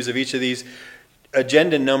overviews of each of these.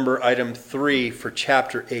 Agenda number item 3 for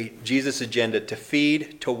chapter 8. Jesus' agenda: to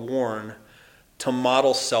feed, to warn, to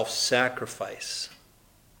model self-sacrifice.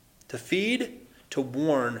 To feed, to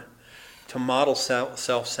warn, to model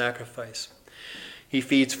self-sacrifice. He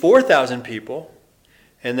feeds 4,000 people,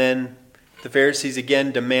 and then the Pharisees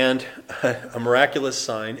again demand a miraculous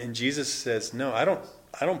sign, and Jesus says, no, I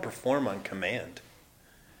don't perform on command.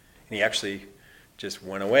 And he actually just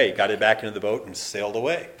went away, got it back into the boat, and sailed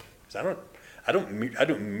away. He said, I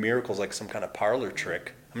do miracles like some kind of parlor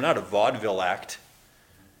trick. I'm not a vaudeville act.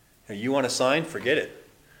 You want a sign? Forget it.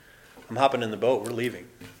 I'm hopping in the boat. We're leaving.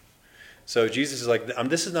 So Jesus is like,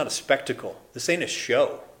 this is not a spectacle. This ain't a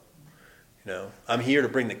show. I'm here to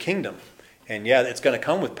bring the kingdom. And yeah, it's going to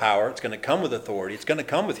come with power. It's going to come with authority. It's going to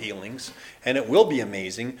come with healings. And it will be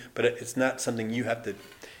amazing. But it's not something you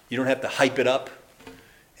don't have to hype it up.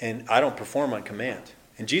 And I don't perform on command.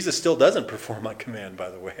 And Jesus still doesn't perform on command, by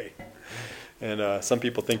the way. And some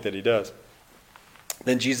people think that he does.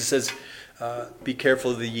 Then Jesus says, be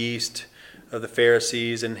careful of the yeast of the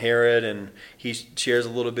Pharisees and Herod, and he shares a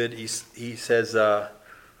little bit. He says,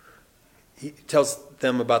 he tells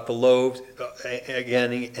them about the loaves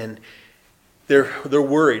again, and they're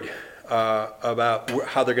worried about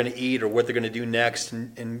how they're going to eat or what they're going to do next.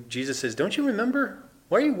 And Jesus says, don't you remember?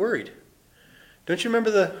 Why are you worried? Don't you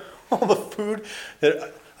remember all the food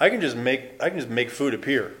that I can just make food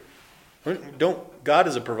appear? God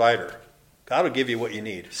is a provider. God will give you what you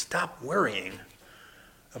need. Stop worrying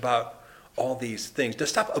about all these things.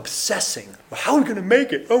 Just stop obsessing. How are we going to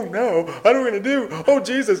make it? Oh no, what are we going to do? Oh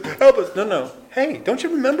Jesus, help us. No. Hey, don't you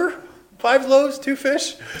remember? 5 loaves, 2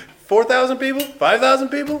 fish, 4,000 people, 5,000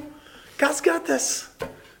 people? God's got this.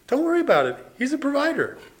 Don't worry about it. He's a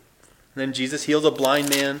provider. And then Jesus heals a blind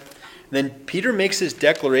man. And then Peter makes his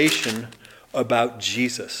declaration about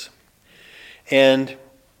Jesus. And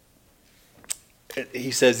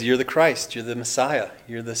he says, you're the Christ, you're the Messiah,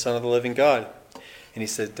 you're the Son of the living God. And he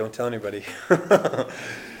says, don't tell anybody.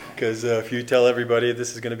 Because if you tell everybody,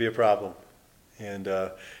 this is going to be a problem. And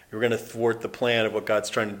you're going to thwart the plan of what God's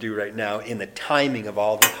trying to do right now in the timing of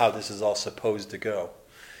how this is all supposed to go.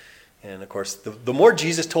 And of course, the more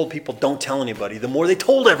Jesus told people, don't tell anybody, the more they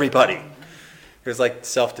told everybody. It was like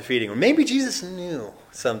self-defeating. Or maybe Jesus knew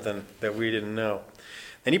something that we didn't know.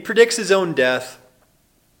 And he predicts his own death.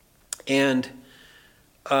 And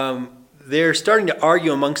they're starting to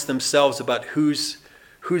argue amongst themselves about who's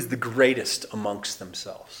the greatest amongst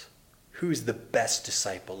themselves. Who's the best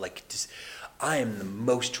disciple? Like, I am the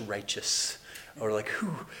most righteous. Or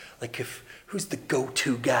who's the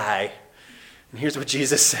go-to guy? And here's what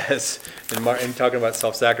Jesus says in talking about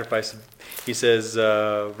self-sacrifice. He says,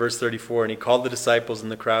 verse 34, and he called the disciples and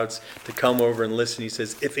the crowds to come over and listen. He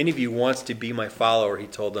says, if any of you wants to be my follower, he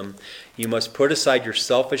told them, you must put aside your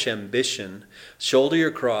selfish ambition, shoulder your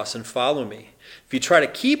cross, and follow me. If you try to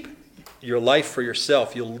keep your life for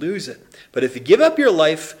yourself, you'll lose it. But if you give up your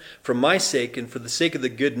life for my sake and for the sake of the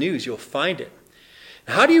good news, you'll find it.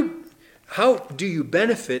 How do you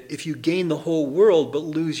benefit if you gain the whole world but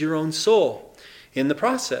lose your own soul in the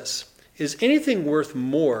process? Is anything worth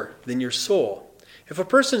more than your soul? If a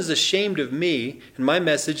person is ashamed of me and my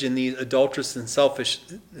message in these adulterous and selfish,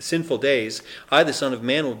 sinful days, I, the Son of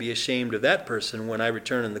Man, will be ashamed of that person when I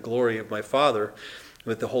return in the glory of my Father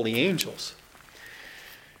with the holy angels.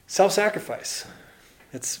 Self-sacrifice.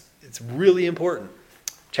 It's really important.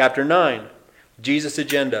 Chapter 9, Jesus'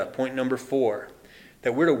 agenda, point number 4,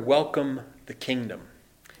 that we're to welcome the kingdom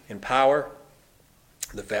in power,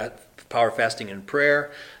 power, fasting, and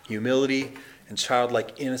prayer, humility, and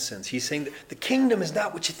childlike innocence. He's saying that the kingdom is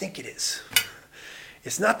not what you think it is.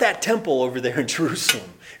 It's not that temple over there in Jerusalem.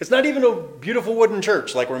 It's not even a beautiful wooden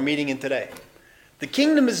church like we're meeting in today. The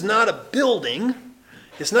kingdom is not a building.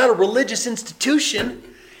 It's not a religious institution.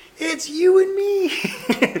 It's you and me.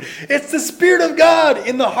 It's the Spirit of God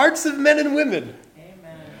in the hearts of men and women.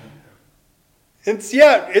 Is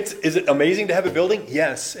it amazing to have a building?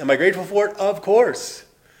 Yes. Am I grateful for it? Of course.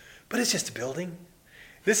 But it's just a building.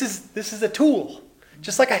 This is a tool,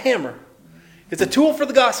 just like a hammer. It's a tool for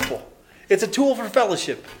the gospel. It's a tool for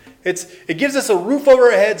fellowship. It gives us a roof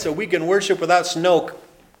over our head so we can worship without snow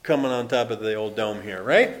coming on top of the old dome here,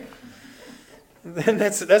 right? And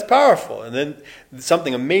that's powerful. And then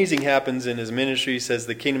something amazing happens in his ministry. He says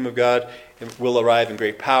the kingdom of God will arrive in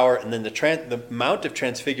great power. And then the Mount of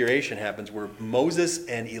Transfiguration happens where Moses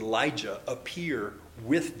and Elijah appear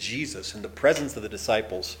with Jesus in the presence of the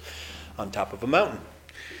disciples on top of a mountain.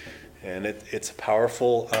 And it's a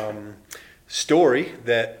powerful story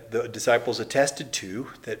that the disciples attested to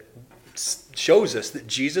that shows us that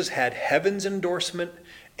Jesus had heaven's endorsement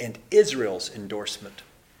and Israel's endorsement.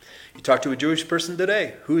 You talk to a Jewish person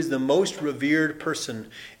today, who is the most revered person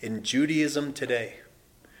in Judaism today?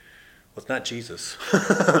 Well, it's not Jesus.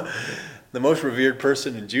 The most revered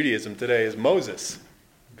person in Judaism today is Moses,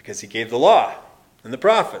 because he gave the law and the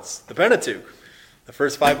prophets, the Pentateuch, the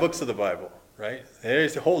first 5 books of the Bible, right? They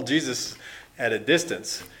hold Jesus at a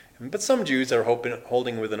distance. But some Jews are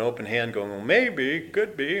holding with an open hand going, well, maybe,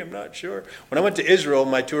 could be, I'm not sure. When I went to Israel,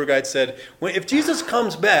 my tour guide said, if Jesus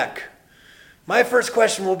comes back, my first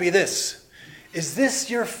question will be this: is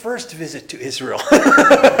this your first visit to Israel? Thought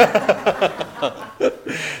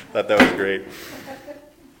that was great.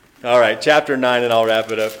 All right, chapter 9, and I'll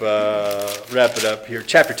wrap it up here.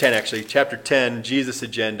 Chapter 10, actually. Chapter 10, Jesus'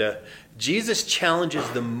 agenda. Jesus challenges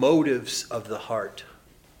the motives of the heart.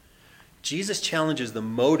 Jesus challenges the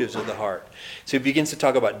motives of the heart. So he begins to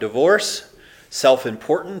talk about divorce,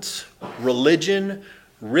 self-importance, religion,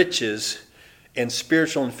 riches, and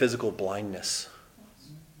spiritual and physical blindness.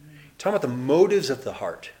 Talking about the motives of the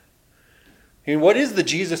heart. And what is the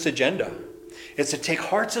Jesus agenda? It's to take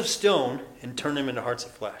hearts of stone and turn them into hearts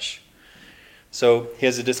of flesh. So he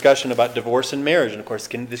has a discussion about divorce and marriage. And of course,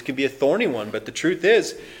 this can be a thorny one. But the truth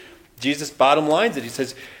is, Jesus bottom lines it. He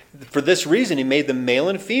says, for this reason, he made them male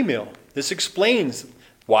and female. This explains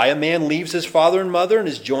why a man leaves his father and mother and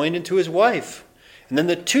is joined into his wife. And then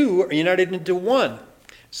the two are united into one.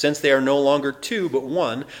 Since they are no longer two, but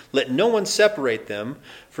one, let no one separate them,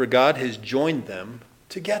 for God has joined them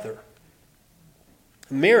together.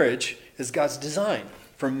 Marriage is God's design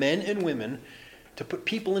for men and women to put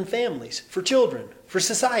people in families, for children, for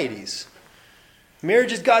societies.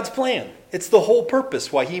 Marriage is God's plan. It's the whole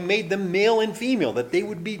purpose why he made them male and female, that they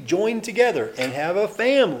would be joined together and have a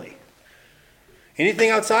family.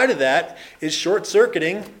 Anything outside of that is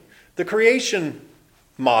short-circuiting the creation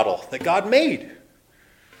model that God made.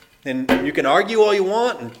 And you can argue all you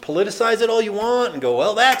want and politicize it all you want and go,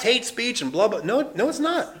 well, that's hate speech and blah, blah. No, it's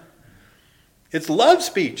not. It's love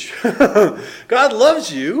speech. God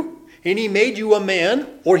loves you, and he made you a man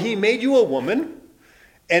or he made you a woman.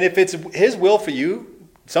 And if it's his will for you,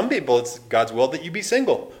 some people it's God's will that you be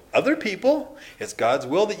single. Other people, it's God's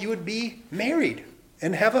will that you would be married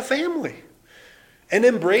and have a family. And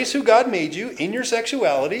embrace who God made you in your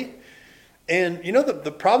sexuality. And you know,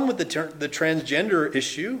 the problem with the transgender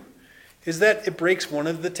issue is that it breaks one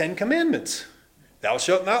of the 10 commandments. Thou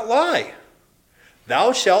shalt not lie.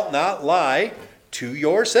 Thou shalt not lie to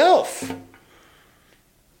yourself.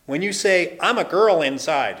 When you say, I'm a girl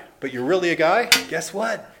inside, but you're really a guy, guess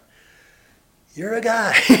what? You're a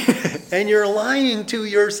guy. And you're lying to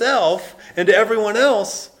yourself and to everyone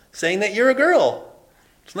else saying that you're a girl.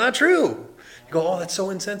 It's not true. You go, oh, that's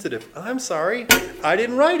so insensitive. I'm sorry. I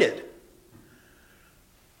didn't write it.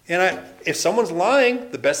 And if someone's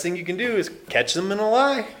lying, the best thing you can do is catch them in a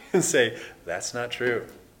lie and say, that's not true.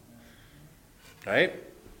 Right?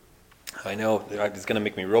 I know it's going to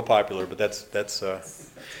make me real popular, but that's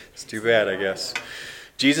it's too bad, I guess.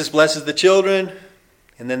 Jesus blesses the children,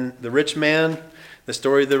 and then the rich man, the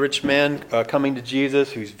story of the rich man coming to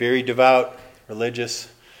Jesus, who's very devout,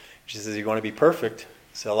 religious. She says, you want to be perfect?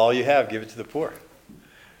 Sell all you have, give it to the poor.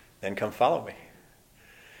 Then come follow me.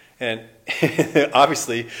 And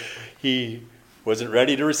obviously, he wasn't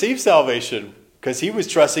ready to receive salvation because he was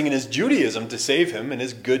trusting in his Judaism to save him and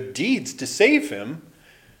his good deeds to save him.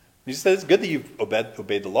 He said, it's good that you've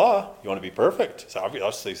obeyed the law. You want to be perfect. So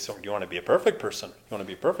obviously, you want to be a perfect person. You want to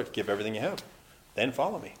be perfect. Give everything you have. Then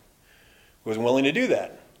follow me. He wasn't willing to do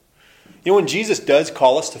that. You know, when Jesus does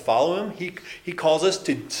call us to follow him, he calls us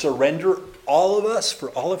to surrender all of us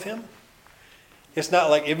for all of him. It's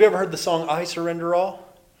not like, have you ever heard the song, I Surrender All?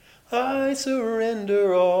 I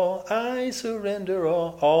surrender all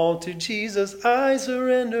all to Jesus. I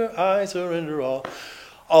surrender all.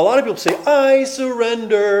 A lot of people say, I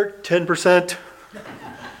surrender 10%.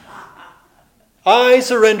 I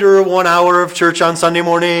surrender 1 hour of church on Sunday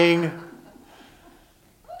morning.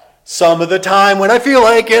 Some of the time when I feel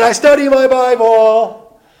like it, I study my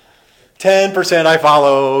Bible. 10% I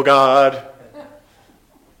follow God.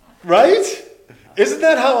 Right? Isn't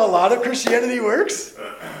that how a lot of Christianity works?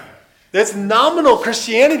 That's nominal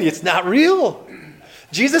Christianity. It's not real.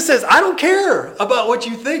 Jesus says, I don't care about what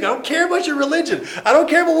you think. I don't care about your religion. I don't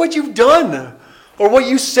care about what you've done or what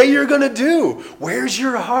you say you're going to do. Where's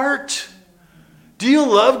your heart? Do you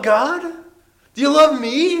love God? Do you love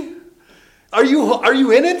me? Are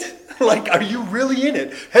you in it? Like, are you really in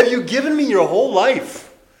it? Have you given me your whole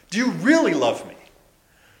life? Do you really love me?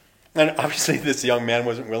 And obviously this young man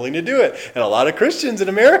wasn't willing to do it. And a lot of Christians in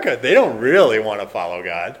America, they don't really want to follow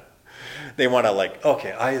God. They want to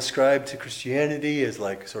okay, I ascribe to Christianity as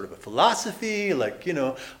sort of a philosophy.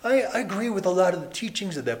 I agree with a lot of the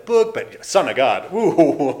teachings of that book, but Son of God,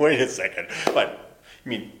 ooh, wait a second. But you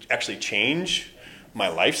mean actually change my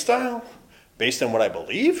lifestyle based on what I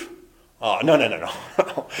believe? No. I'm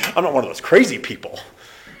not one of those crazy people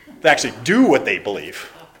that actually do what they believe.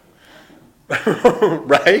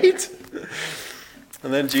 Right?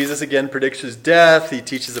 And then Jesus again predicts his death. He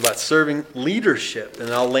teaches about serving leadership. And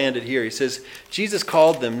I'll land it here. He says, Jesus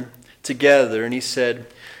called them together and he said,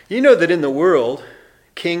 you know that in the world,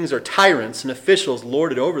 kings are tyrants and officials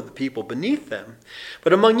lord it over the people beneath them.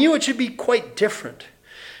 But among you it should be quite different.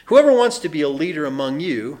 Whoever wants to be a leader among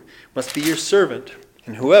you must be your servant.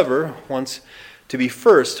 And whoever wants to be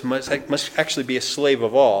first must actually be a slave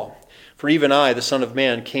of all. For even I, the Son of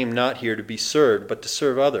Man, came not here to be served, but to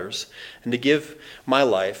serve others, and to give my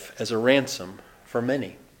life as a ransom for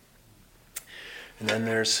many. And then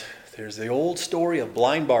there's the old story of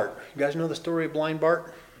Blind Bart. You guys know the story of Blind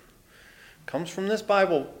Bart? Comes from this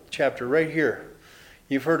Bible chapter right here.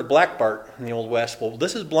 You've heard of Black Bart in the Old West. Well,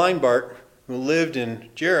 this is Blind Bart, who lived in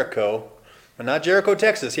Jericho, but not Jericho,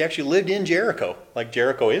 Texas. He actually lived in Jericho, like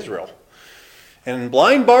Jericho, Israel. And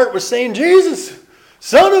blind Bart was saying, Jesus,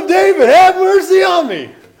 Son of David, have mercy on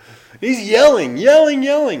me. He's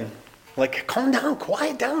yelling. Like, calm down,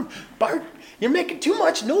 quiet down. Bart, you're making too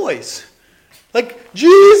much noise. Like,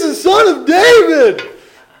 Jesus, Son of David.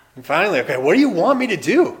 And finally, okay, what do you want me to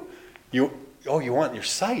do? You want your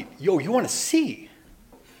sight. You want to see.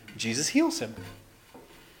 Jesus heals him.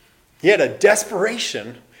 He had a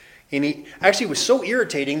desperation, and he actually was so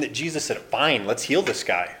irritating that Jesus said, fine, let's heal this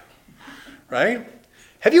guy. Right?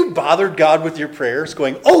 Have you bothered God with your prayers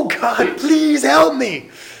going, oh God, please help me?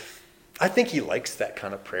 I think he likes that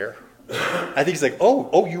kind of prayer. I think he's like,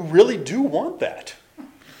 oh, you really do want that.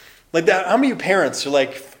 Like that. How many parents are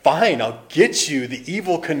like, fine, I'll get you the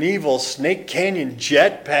Evel Knievel Snake Canyon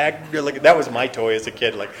jetpack. Like, that was my toy as a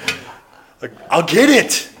kid. Like I'll get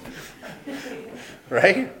it.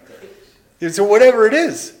 Right? So whatever it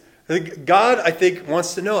is. God, I think,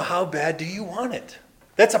 wants to know, how bad do you want it?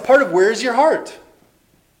 That's a part of where's your heart.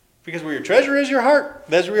 Because where your treasure is, your heart.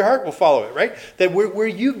 That's where your heart will follow it, right? That where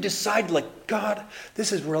you've decided, like, God,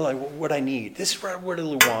 this is really what I need. This is what I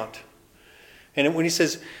really want. And when he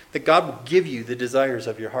says that God will give you the desires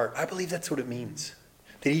of your heart, I believe that's what it means.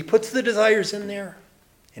 That he puts the desires in there,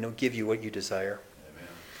 and he'll give you what you desire. Amen.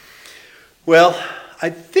 Well, I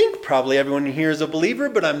think probably everyone here is a believer,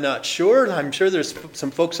 but I'm not sure. I'm sure there's some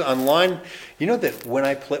folks online. You know that when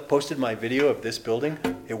I posted my video of this building,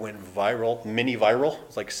 it went viral, mini viral. It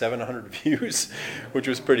was like 700 views, which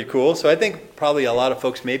was pretty cool. So I think probably a lot of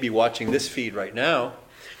folks may be watching this feed right now,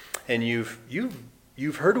 and you've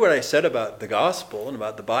heard what I said about the gospel and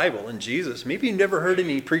about the Bible and Jesus. Maybe you've never heard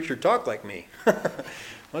any preacher talk like me. Well,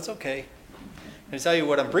 that's okay. I tell you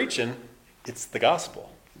what I'm preaching. It's the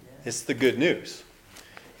gospel. It's the good news.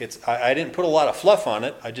 I didn't put a lot of fluff on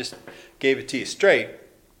it. I just gave it to you straight.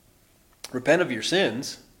 Repent of your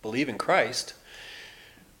sins. Believe in Christ.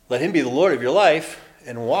 Let him be the Lord of your life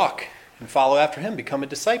and walk and follow after him. Become a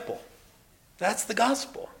disciple. That's the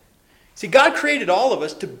gospel. See, God created all of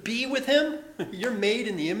us to be with him. You're made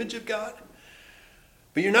in the image of God.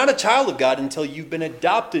 But you're not a child of God until you've been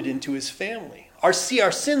adopted into his family. Our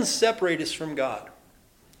sins separate us from God.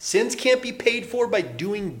 Sins can't be paid for by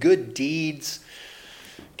doing good deeds.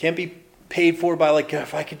 Can't be paid for by, like,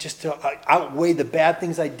 if I could just outweigh the bad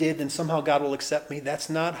things I did, then somehow God will accept me. That's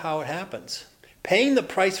not how it happens. Paying the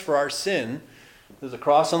price for our sin, there's a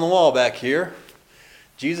cross on the wall back here.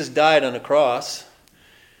 Jesus died on a cross.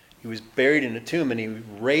 He was buried in a tomb, and he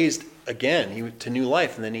raised again to new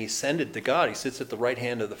life, and then he ascended to God. He sits at the right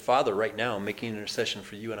hand of the Father right now, making intercession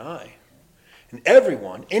for you and I. And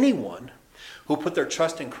anyone who put their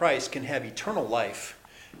trust in Christ can have eternal life.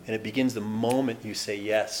 And it begins the moment you say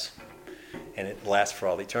yes. And it lasts for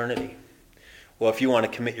all eternity. Well, if you want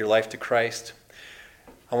to commit your life to Christ,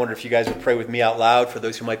 I wonder if you guys would pray with me out loud for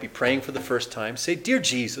those who might be praying for the first time. Say, Dear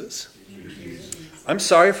Jesus, I'm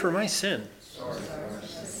sorry for my sin.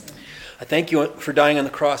 I thank you for dying on the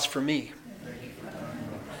cross for me.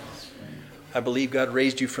 I believe God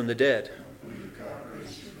raised you from the dead,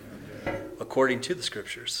 according to the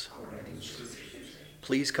Scriptures.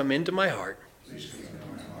 Please come into my heart.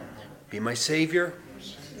 Be my Savior.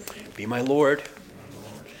 Be my Lord.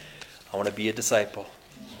 I want to be a disciple.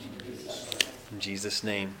 In Jesus'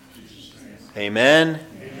 name. Amen.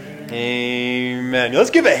 Amen. Let's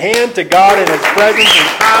give a hand to God in his presence and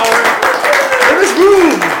power. In this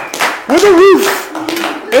room with a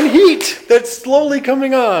roof and heat that's slowly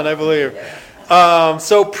coming on, I believe.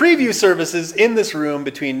 So preview services in this room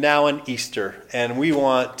between now and Easter. And we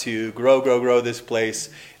want to grow this place.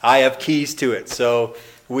 I have keys to it. So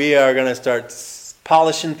we are going to start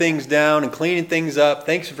polishing things down and cleaning things up.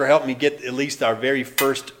 Thanks for helping me get at least our very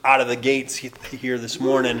first out of the gates here this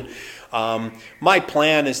morning. My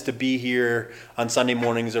plan is to be here on Sunday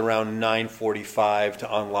mornings around 9:45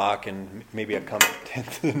 to unlock, and maybe I come at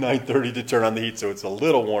 9:30 to turn on the heat so it's a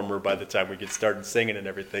little warmer by the time we get started singing and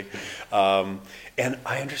everything. And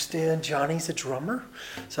I understand Johnny's a drummer,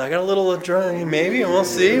 so I got a little drum, maybe, and we'll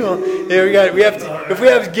see. Well, if we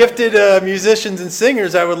have gifted musicians and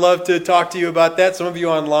singers, I would love to talk to you about that. Some of you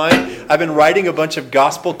online, I've been writing a bunch of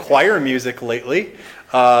gospel choir music lately.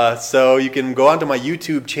 So you can go onto my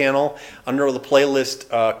YouTube channel. under the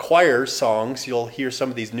playlist choir songs, you'll hear some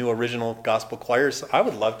of these new original gospel choirs. I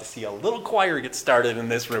would love to see a little choir get started in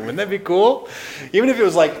this room. Wouldn't that be cool? Even if it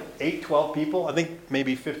was like 8, 12 people, I think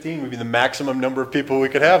maybe 15 would be the maximum number of people we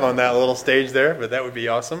could have on that little stage there, but that would be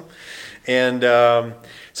awesome. And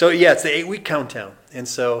so, yeah, it's the 8-week countdown. And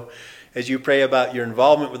so as you pray about your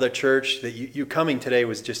involvement with our church, that you coming today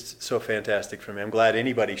was just so fantastic for me. I'm glad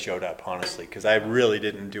anybody showed up, honestly, because I really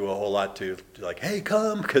didn't do a whole lot to like, hey,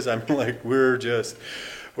 come, because I'm like, we're just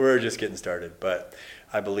getting started. But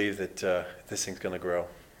I believe that this thing's going to grow.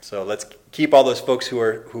 So let's keep all those folks who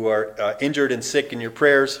are injured and sick in your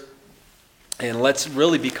prayers, and let's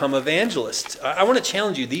really become evangelists. I want to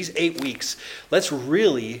challenge you these 8 weeks. Let's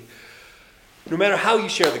really, no matter how you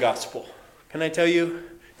share the gospel, can I tell you?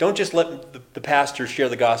 Don't just let the pastor share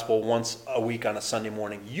the gospel once a week on a Sunday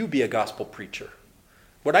morning. You be a gospel preacher.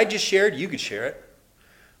 What I just shared, you could share it.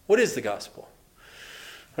 What is the gospel?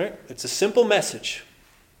 Right? It's a simple message.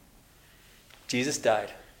 Jesus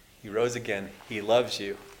died. He rose again. He loves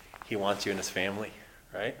you. He wants you in his family.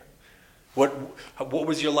 Right? What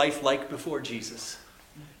was your life like before Jesus?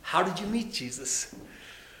 How did you meet Jesus?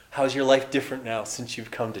 How is your life different now since you've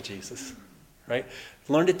come to Jesus? Right?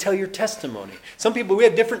 Learn to tell your testimony. Some people, we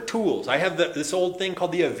have different tools. I have this old thing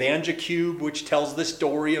called the EvangeCube, which tells the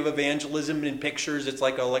story of evangelism in pictures. It's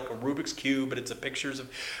like a Rubik's Cube, but it's a pictures of,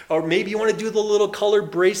 or maybe you want to do the little colored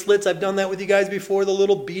bracelets. I've done that with you guys before, the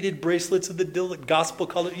little beaded bracelets of the gospel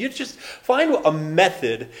color. You just find a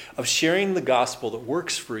method of sharing the gospel that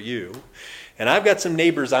works for you. And I've got some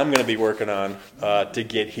neighbors I'm going to be working on to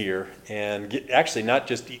get here and actually not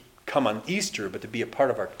just come on Easter, but to be a part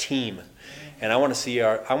of our team. And I want to see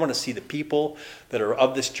the people that are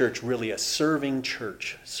of this church really a serving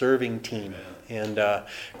church, serving team, and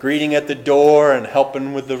greeting at the door and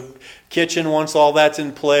helping with the kitchen once all that's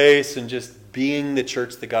in place, and just being the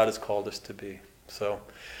church that God has called us to be. So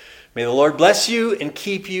may the Lord bless you and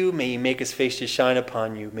keep you. May he make his face to shine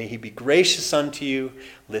upon you. May he be gracious unto you,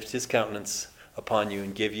 lift his countenance upon you,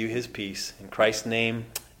 and give you his peace. In Christ's name,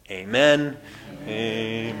 amen.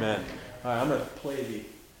 Amen. All right, I'm going to play the...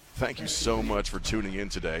 Thank you so much for tuning in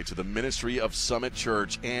today to the ministry of Summit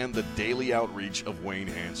Church and the daily outreach of Wayne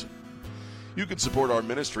Hansen. You can support our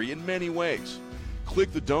ministry in many ways.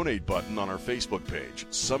 Click the donate button on our Facebook page,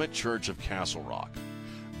 Summit Church of Castle Rock.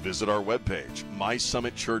 Visit our webpage,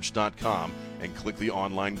 mysummitchurch.com, and click the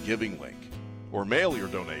online giving link. Or mail your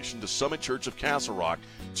donation to Summit Church of Castle Rock,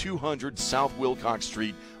 200 South Wilcox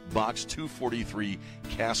Street, Box 243,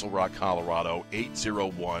 Castle Rock, Colorado,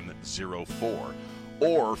 80104.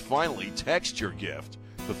 Or finally, text your gift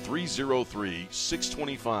to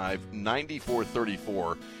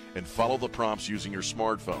 303-625-9434 and follow the prompts using your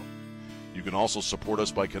smartphone. You can also support us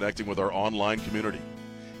by connecting with our online community.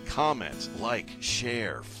 Comment, like,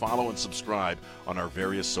 share, follow, and subscribe on our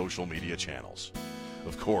various social media channels.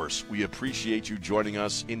 Of course, we appreciate you joining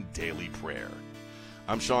us in daily prayer.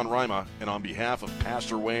 I'm Sean Rima, and on behalf of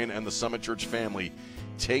Pastor Wayne and the Summit Church family,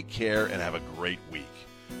 take care and have a great week.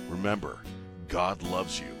 Remember, God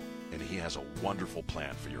loves you, and he has a wonderful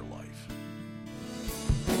plan for your life.